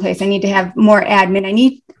infrastructure in place. I need to have more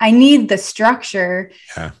admin. I need the structure,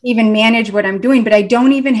 to even manage what I'm doing, but I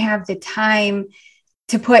don't even have the time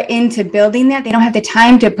to put into building that. They don't have the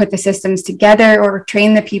time to put the systems together or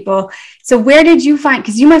train the people. So where did you find,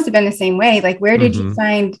 because you must have been the same way, like where did you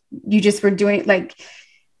find you just were doing, like,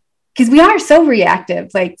 because we are so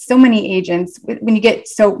reactive, like so many agents, when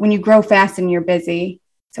you grow fast and you're busy.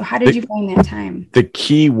 So how did you find that time? The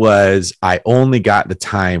key was I only got the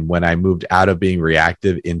time when I moved out of being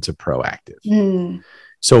reactive into proactive.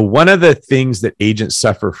 So one of the things that agents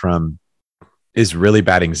suffer from is really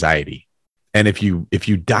bad anxiety. And if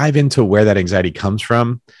you dive into where that anxiety comes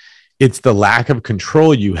from, it's the lack of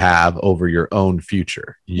control you have over your own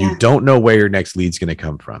future. You don't know where your next lead's going to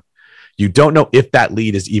come from. You don't know if that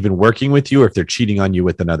lead is even working with you or if they're cheating on you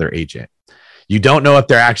with another agent. You don't know if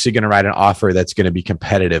they're actually going to write an offer that's going to be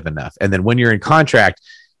competitive enough. And then when you're in contract,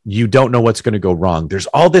 you don't know what's going to go wrong. There's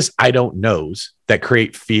all this I don't knows that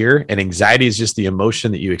create fear, and anxiety is just the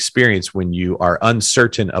emotion that you experience when you are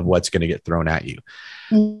uncertain of what's going to get thrown at you.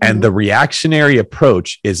 And the reactionary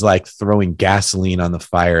approach is like throwing gasoline on the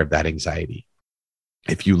fire of that anxiety.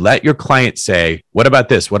 If you let your client say, what about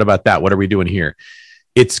this? What about that? What are we doing here?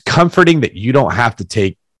 It's comforting that you don't have to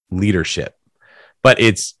take leadership, but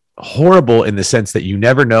it's horrible in the sense that you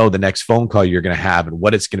never know the next phone call you're going to have and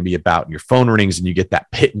what it's going to be about. And your phone rings and you get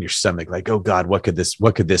that pit in your stomach, like, oh God, what could this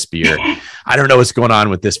be? Or I don't know what's going on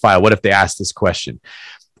with this file. What if they ask this question?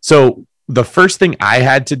 So the first thing I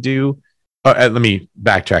had to do, let me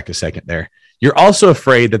backtrack a second there. You're also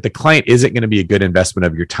afraid that the client isn't going to be a good investment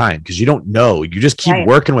of your time because you don't know. You just keep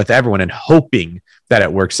working with everyone and hoping that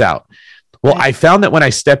it works out. Well, I found that when I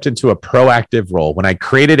stepped into a proactive role, when I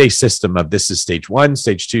created a system of this is stage 1,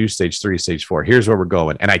 stage 2, stage 3, stage 4, here's where we're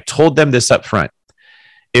going. And I told them this up front.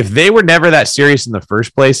 If they were never that serious in the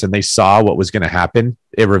first place and they saw what was going to happen,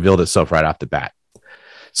 it revealed itself right off the bat.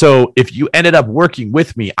 So if you ended up working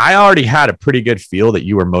with me, I already had a pretty good feel that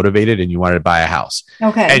you were motivated and you wanted to buy a house.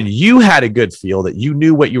 Okay. And you had a good feel that you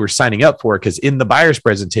knew what you were signing up for, because in the buyer's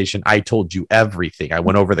presentation, I told you everything. I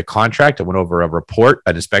went over the contract. I went over a report,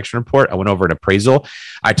 an inspection report. I went over an appraisal.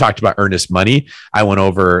 I talked about earnest money. I went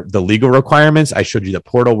over the legal requirements. I showed you the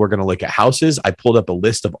portal. We're going to look at houses. I pulled up a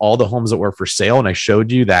list of all the homes that were for sale. And I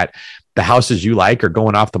showed you that the houses you like are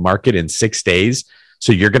going off the market in 6 days.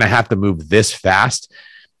 So you're going to have to move this fast.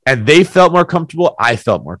 And they felt more comfortable. I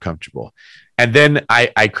felt more comfortable. And then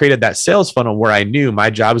I created that sales funnel where I knew my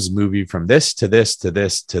job was moving from this to this to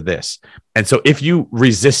this to this. And so if you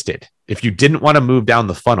resisted, if you didn't want to move down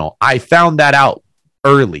the funnel, I found that out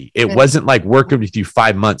early. It wasn't like working with you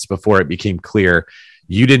 5 months before it became clear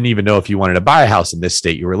You didn't even know if you wanted to buy a house in this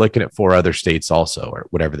state. You were looking at 4 other states also, or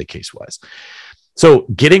whatever the case was. So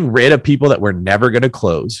getting rid of people that were never going to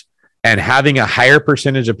close and having a higher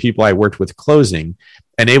percentage of people I worked with closing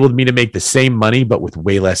enabled me to make the same money, but with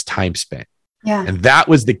way less time spent. Yeah. And that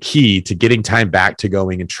was the key to getting time back to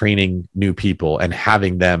going and training new people and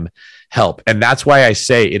having them help. And that's why I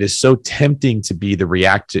say it is so tempting to be the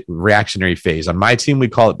reactionary phase. On my team, we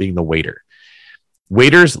call it being the waiter.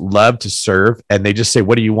 Waiters love to serve, and they just say,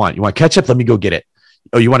 what do you want? You want ketchup? Let me go get it.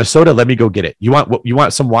 Oh, you want a soda? Let me go get it. You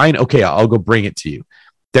want some wine? Okay, I'll go bring it to you.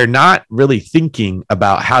 They're not really thinking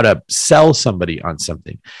about how to sell somebody on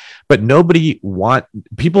something. But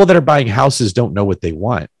people that are buying houses don't know what they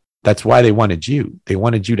want. That's why they wanted you. They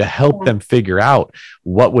wanted you to help them figure out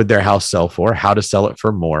what would their house sell for, how to sell it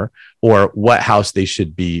for more, or what house they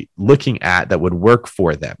should be looking at that would work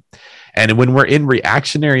for them. And when we're in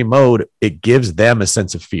reactionary mode, it gives them a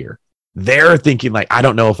sense of fear. They're thinking like, I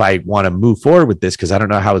don't know if I want to move forward with this because I don't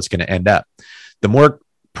know how it's going to end up. The more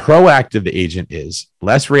proactive the agent is,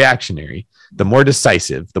 less reactionary, the more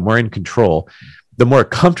decisive, the more in control, the more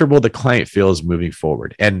comfortable the client feels moving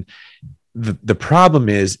forward. And the problem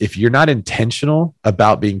is, if you're not intentional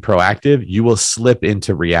about being proactive, you will slip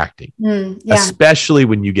into reacting, especially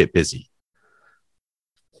when you get busy.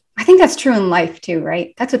 I think that's true in life too,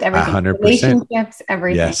 right? That's with everything. 100%. Relationships,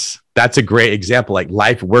 everything. Yes. That's a great example. Like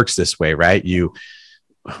life works this way, right?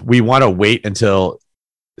 We want to wait until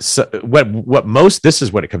this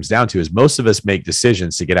is what it comes down to is most of us make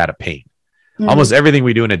decisions to get out of pain. Almost everything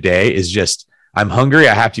we do in a day is just, I'm hungry.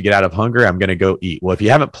 I have to get out of hunger. I'm going to go eat. Well, if you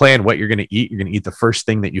haven't planned what you're going to eat, you're going to eat the first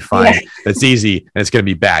thing that you find that's easy, and it's going to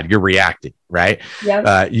be bad. You're reacting, right?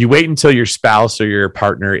 Yep. You wait until your spouse or your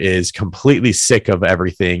partner is completely sick of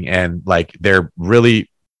everything and like they're really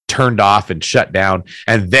turned off and shut down.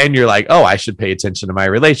 And then you're like, oh, I should pay attention to my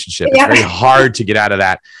relationship. It's very hard to get out of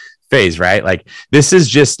that phase, right? Like this is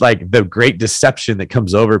just like the great deception that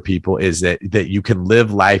comes over people is that you can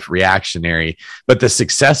live life reactionary, but the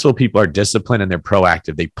successful people are disciplined and they're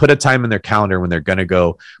proactive. They put a time in their calendar when they're going to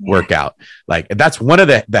go work out. Like that's one of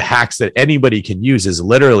the hacks that anybody can use is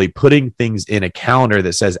literally putting things in a calendar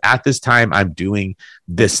that says at this time I'm doing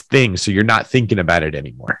this thing. So you're not thinking about it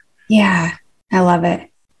anymore. Yeah. I love it.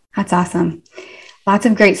 That's awesome. Lots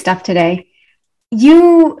of great stuff today.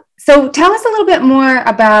 So tell us a little bit more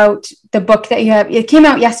about the book that you have. It came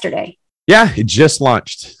out yesterday. Yeah, it just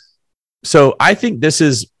launched. So I think this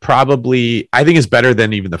is it's better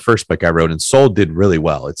than even the first book I wrote, and Sold did really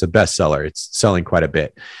well. It's a bestseller. It's selling quite a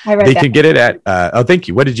bit. They can get it at, thank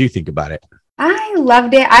you. What did you think about it? I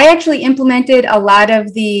loved it. I actually implemented a lot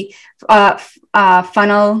of the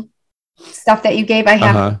funnel stuff that you gave.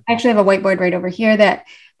 I actually have a whiteboard right over here that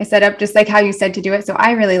I set up just like how you said to do it. So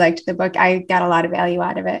I really liked the book. I got a lot of value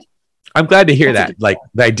out of it. I'm glad to hear that. Like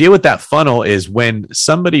the idea with that funnel is when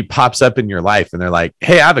somebody pops up in your life and they're like,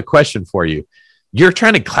 hey, I have a question for you. You're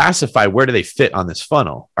trying to classify where do they fit on this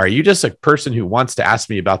funnel? Are you just a person who wants to ask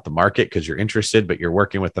me about the market because you're interested, but you're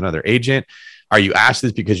working with another agent? Are you asked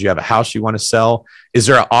this because you have a house you want to sell? Is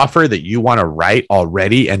there an offer that you want to write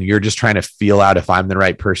already? And you're just trying to feel out if I'm the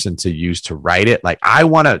right person to use to write it. Like I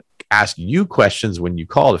want to ask you questions when you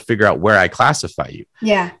call to figure out where I classify you.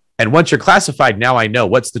 Yeah. And once you're classified, now I know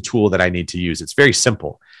what's the tool that I need to use. It's very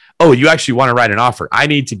simple. Oh, you actually want to write an offer. I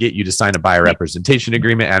need to get you to sign a buyer representation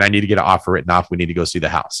agreement and I need to get an offer written off. We need to go see the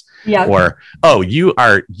house. Yeah. Or, oh, you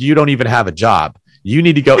don't even have a job. You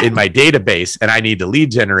need to go in my database and I need to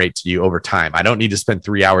lead generate to you over time. I don't need to spend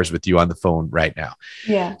 3 hours with you on the phone right now.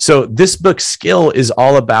 Yeah. So this book Skill is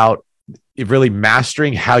all about really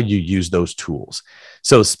mastering how you use those tools.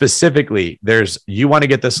 So specifically, you want to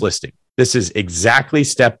get this listing. This is exactly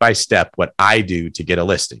step-by-step what I do to get a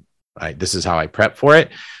listing, right? This is how I prep for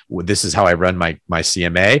it. This is how I run my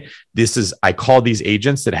CMA. I call these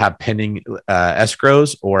agents that have pending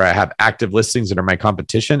escrows or I have active listings that are my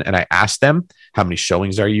competition. And I ask them, how many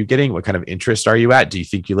showings are you getting? What kind of interest are you at? Do you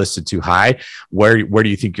think you listed too high? Where do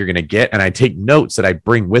you think you're going to get? And I take notes that I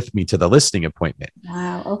bring with me to the listing appointment.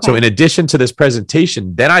 Wow. Okay. So in addition to this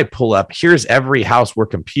presentation, then I pull up, here's every house we're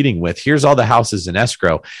competing with. Here's all the houses in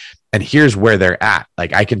escrow. And here's where they're at.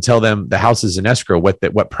 Like I can tell them the house is in escrow,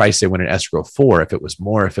 what price they went in escrow for, if it was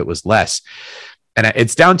more, if it was less. And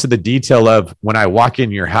it's down to the detail of when I walk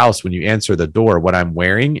in your house, when you answer the door, what I'm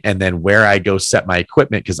wearing, and then where I go set my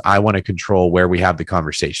equipment, because I want to control where we have the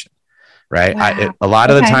conversation, right? Wow. A lot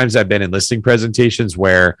of the times I've been in listing presentations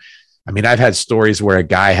where, I've had stories where a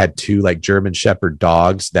guy had 2 like German Shepherd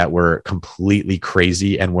dogs that were completely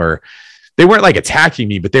crazy and they weren't like attacking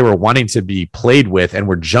me, but they were wanting to be played with and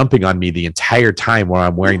were jumping on me the entire time while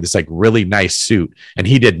I'm wearing this like really nice suit. And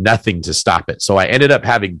he did nothing to stop it. So I ended up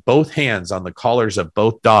having both hands on the collars of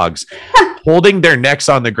both dogs, holding their necks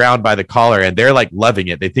on the ground by the collar, and they're like loving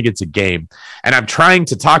it. They think it's a game. And I'm trying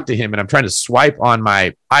to talk to him and I'm trying to swipe on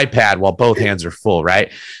my iPad while both hands are full,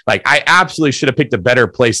 right? Like I absolutely should have picked a better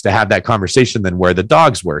place to have that conversation than where the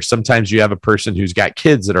dogs were. Sometimes you have a person who's got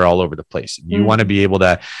kids that are all over the place. You want to be able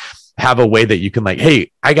to have a way that you can like, hey,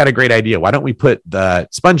 I got a great idea. Why don't we put the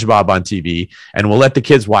SpongeBob on TV and we'll let the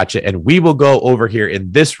kids watch it, and we will go over here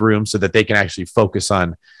in this room so that they can actually focus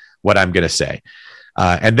on what I'm going to say.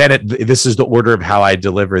 And then this is the order of how I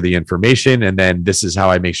deliver the information. And then this is how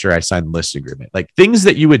I make sure I sign the listing agreement. Like things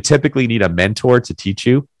that you would typically need a mentor to teach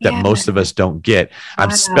you that most of us don't get. I'm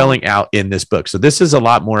spelling out in this book. So this is a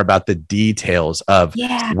lot more about the details of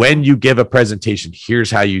when you give a presentation, here's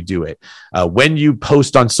how you do it. When you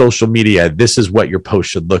post on social media, this is what your post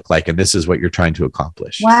should look like. And this is what you're trying to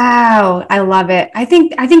accomplish. Wow. I love it. I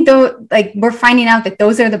think though, like we're finding out that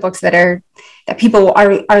those are the books that people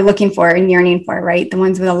are looking for and yearning for, right? The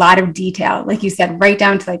ones with a lot of detail, like you said, right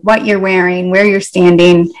down to like what you're wearing, where you're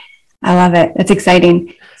standing. I love it. That's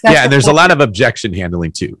exciting. So and there's a lot of objection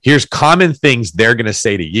handling too. Here's common things they're going to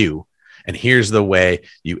say to you, and here's the way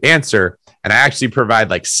you answer. And I actually provide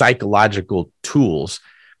like psychological tools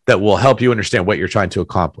that will help you understand what you're trying to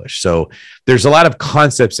accomplish. So there's a lot of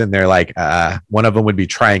concepts in there. Like one of them would be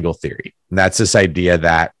triangle theory. And that's this idea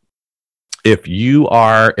that if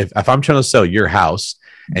I'm trying to sell your house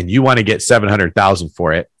and you want to get 700,000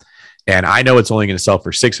 for it, and I know it's only going to sell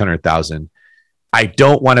for 600,000, I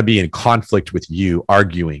don't want to be in conflict with you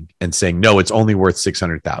arguing and saying, no, it's only worth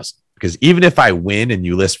 600,000. Because even if I win and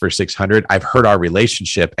you list for 600, I've hurt our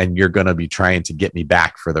relationship and you're going to be trying to get me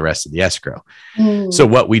back for the rest of the escrow. So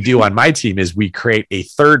what we do on my team is we create a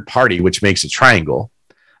third party, which makes a triangle.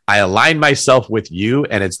 I align myself with you,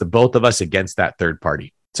 and it's the both of us against that third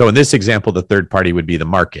party. So in this example, the third party would be the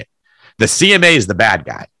market. The CMA is the bad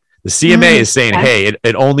guy. The CMA is saying, hey,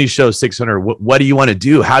 it only shows 600. What do you want to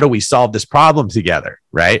do? How do we solve this problem together?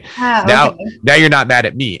 Right? Now you're not mad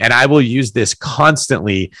at me. And I will use this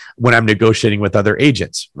constantly when I'm negotiating with other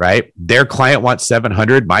agents, right? Their client wants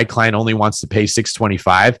 700. My client only wants to pay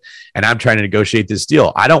 625. And I'm trying to negotiate this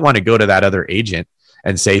deal. I don't want to go to that other agent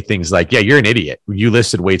and say things like, yeah, you're an idiot. You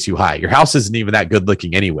listed way too high. Your house isn't even that good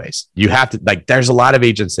looking anyways. You have to there's a lot of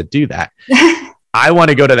agents that do that. I want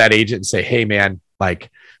to go to that agent and say, hey man, like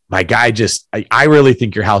my guy I really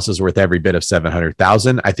think your house is worth every bit of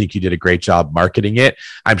 700,000. I think you did a great job marketing it.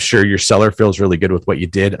 I'm sure your seller feels really good with what you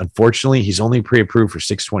did. Unfortunately, he's only pre-approved for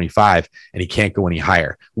 625 and he can't go any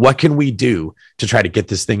higher. What can we do to try to get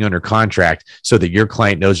this thing under contract so that your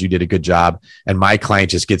client knows you did a good job and my client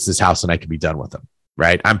just gets this house and I can be done with them?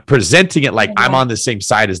 Right? I'm presenting it like I'm on the same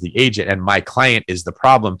side as the agent and my client is the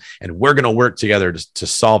problem. And we're going to work together to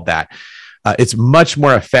solve that. It's much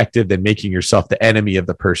more effective than making yourself the enemy of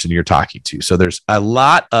the person you're talking to. So there's a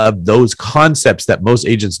lot of those concepts that most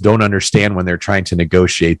agents don't understand when they're trying to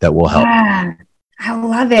negotiate that will help. Yeah, I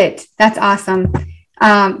love it. That's awesome.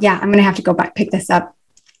 I'm going to have to go back, pick this up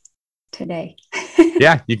today.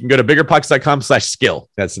 Yeah, you can go to biggerpockets.com/skill.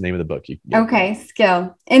 That's the name of the book. Okay,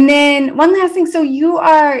 skill. And then one last thing. So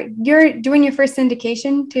you're doing your first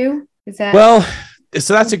syndication too? Is that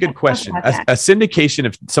So that's a good question. A syndication,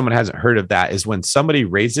 if someone hasn't heard of that, is when somebody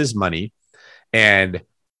raises money and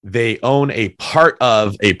they own a part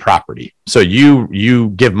of a property. So you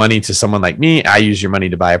give money to someone like me. I use your money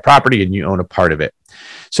to buy a property and you own a part of it.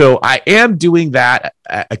 So I am doing that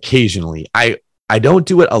occasionally. I don't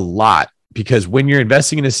do it a lot because when you're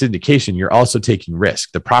investing in a syndication, you're also taking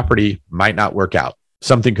risk. The property might not work out.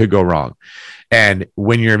 Something could go wrong. And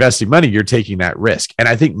when you're investing money, you're taking that risk. And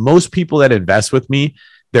I think most people that invest with me,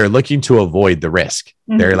 they're looking to avoid the risk.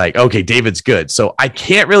 Mm-hmm. They're like, okay, David's good. So I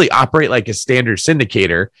can't really operate like a standard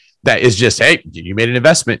syndicator that is just, hey, you made an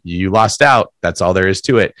investment, you lost out. That's all there is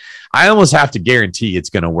to it. I almost have to guarantee it's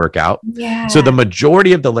going to work out. Yeah. So the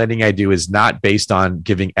majority of the lending I do is not based on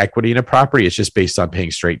giving equity in a property. It's just based on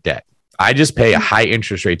paying straight debt. I just pay a high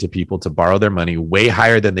interest rate to people to borrow their money, way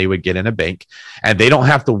higher than they would get in a bank. And they don't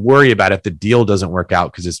have to worry about if the deal doesn't work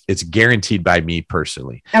out because it's guaranteed by me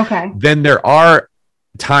personally. Okay. Then there are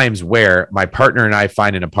times where my partner and I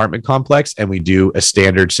find an apartment complex and we do a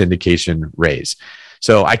standard syndication raise.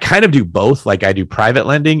 So I kind of do both. Like I do private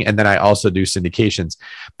lending and then I also do syndications.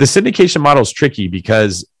 The syndication model is tricky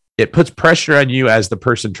because it puts pressure on you as the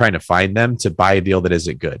person trying to find them to buy a deal that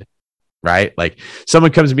isn't good. Right? Like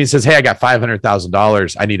someone comes to me and says, hey, I got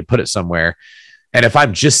 $500,000. I need to put it somewhere. And if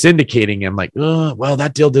I'm just syndicating, I'm like, oh, well,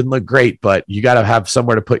 that deal didn't look great, but you got to have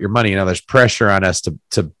somewhere to put your money. There's pressure on us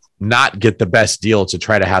to not get the best deal, to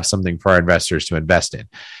try to have something for our investors to invest in.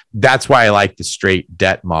 That's why I like the straight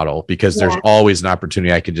debt model, because there's always an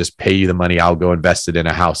opportunity. I can just pay you the money. I'll go invest it in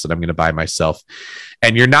a house that I'm going to buy myself.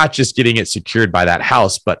 And you're not just getting it secured by that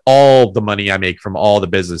house, but all the money I make from all the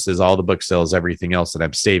businesses, all the book sales, everything else that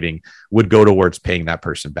I'm saving would go towards paying that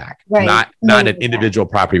person back. Not an individual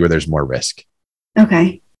property where there's more risk.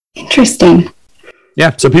 Okay. Interesting.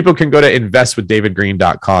 Yeah. So people can go to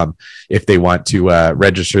investwithdavidgreen.com if they want to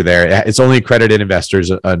register there. It's only accredited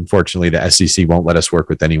investors. Unfortunately, the SEC won't let us work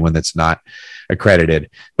with anyone that's not accredited.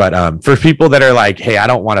 But for people that are like, hey, I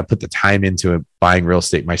don't want to put the time into buying real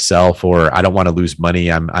estate myself, or I don't want to lose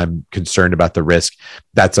money, I'm concerned about the risk,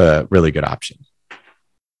 that's a really good option.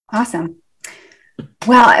 Awesome.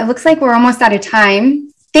 Well, it looks like we're almost out of time.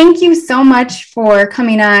 Thank you so much for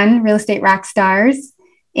coming on Real Estate Rockstars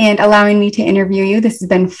and allowing me to interview you. This has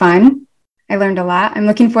been fun. I learned a lot. I'm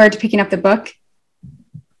looking forward to picking up the book.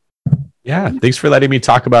 Yeah. Thanks for letting me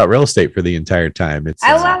talk about real estate for the entire time.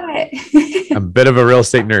 I love it. I'm a bit of a real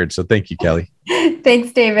estate nerd. So thank you, Kelly.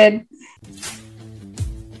 Thanks, David.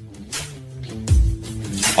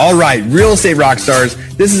 All right, Real Estate Rockstars.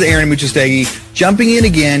 This is Aaron Amuchastegui jumping in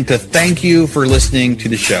again to thank you for listening to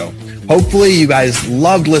the show. Hopefully you guys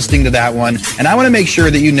loved listening to that one. And I want to make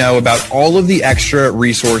sure that you know about all of the extra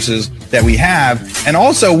resources that we have. And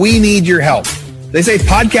also, we need your help. They say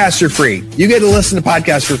podcasts are free. You get to listen to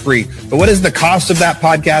podcasts for free. But what is the cost of that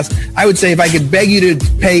podcast? I would say if I could beg you to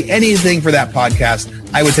pay anything for that podcast,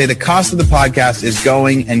 I would say the cost of the podcast is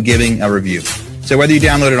going and giving a review. So whether you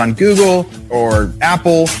download it on Google or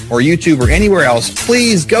Apple or YouTube or anywhere else,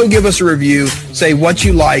 please go give us a review. Say what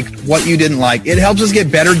you liked, what you didn't like. It helps us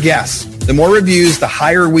get better guests. The more reviews, the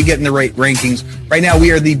higher we get in the rankings. Right now,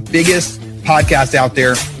 we are the biggest podcast out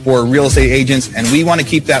there for real estate agents, and we want to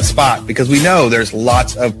keep that spot because we know there's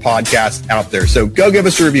lots of podcasts out there. So go give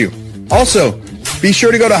us a review. Also, be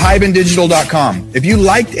sure to go to hibandigital.com. If you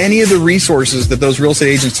liked any of the resources that those real estate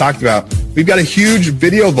agents talked about, we've got a huge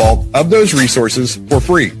video vault of those resources for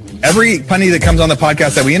free. Every penny that comes on the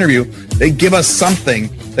podcast that we interview, they give us something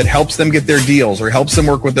that helps them get their deals or helps them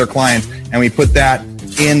work with their clients, and we put that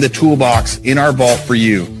in the toolbox in our vault for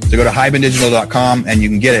you. So go to hibandigital.com and you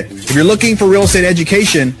can get it. If you're looking for real estate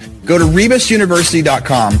education, go to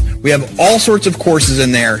rebusuniversity.com. We have all sorts of courses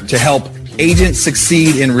in there to help agents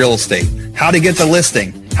succeed in real estate. How to get the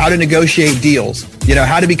listing, how to negotiate deals,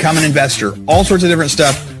 how to become an investor, all sorts of different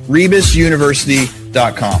stuff,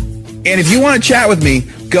 rebusuniversity.com. And if you want to chat with me,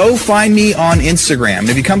 go find me on Instagram. And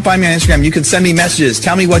if you come find me on Instagram, you can send me messages.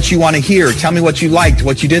 Tell me what you want to hear. Tell me what you liked,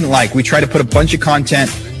 what you didn't like. We try to put a bunch of content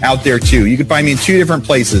out there too. You can find me in two different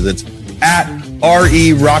places. It's at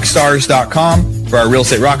rerockstars.com for our Real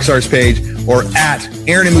Estate Rockstars page, or at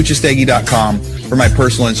aaronamuchastegui.com for my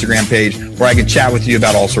personal Instagram page, where I can chat with you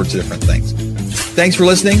about all sorts of different things. Thanks for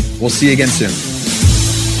listening. We'll see you again soon.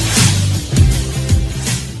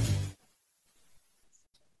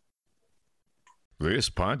 This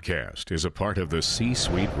podcast is a part of the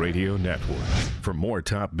C-Suite Radio Network. For more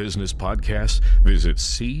top business podcasts, visit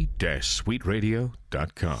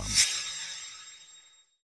c-suiteradio.com.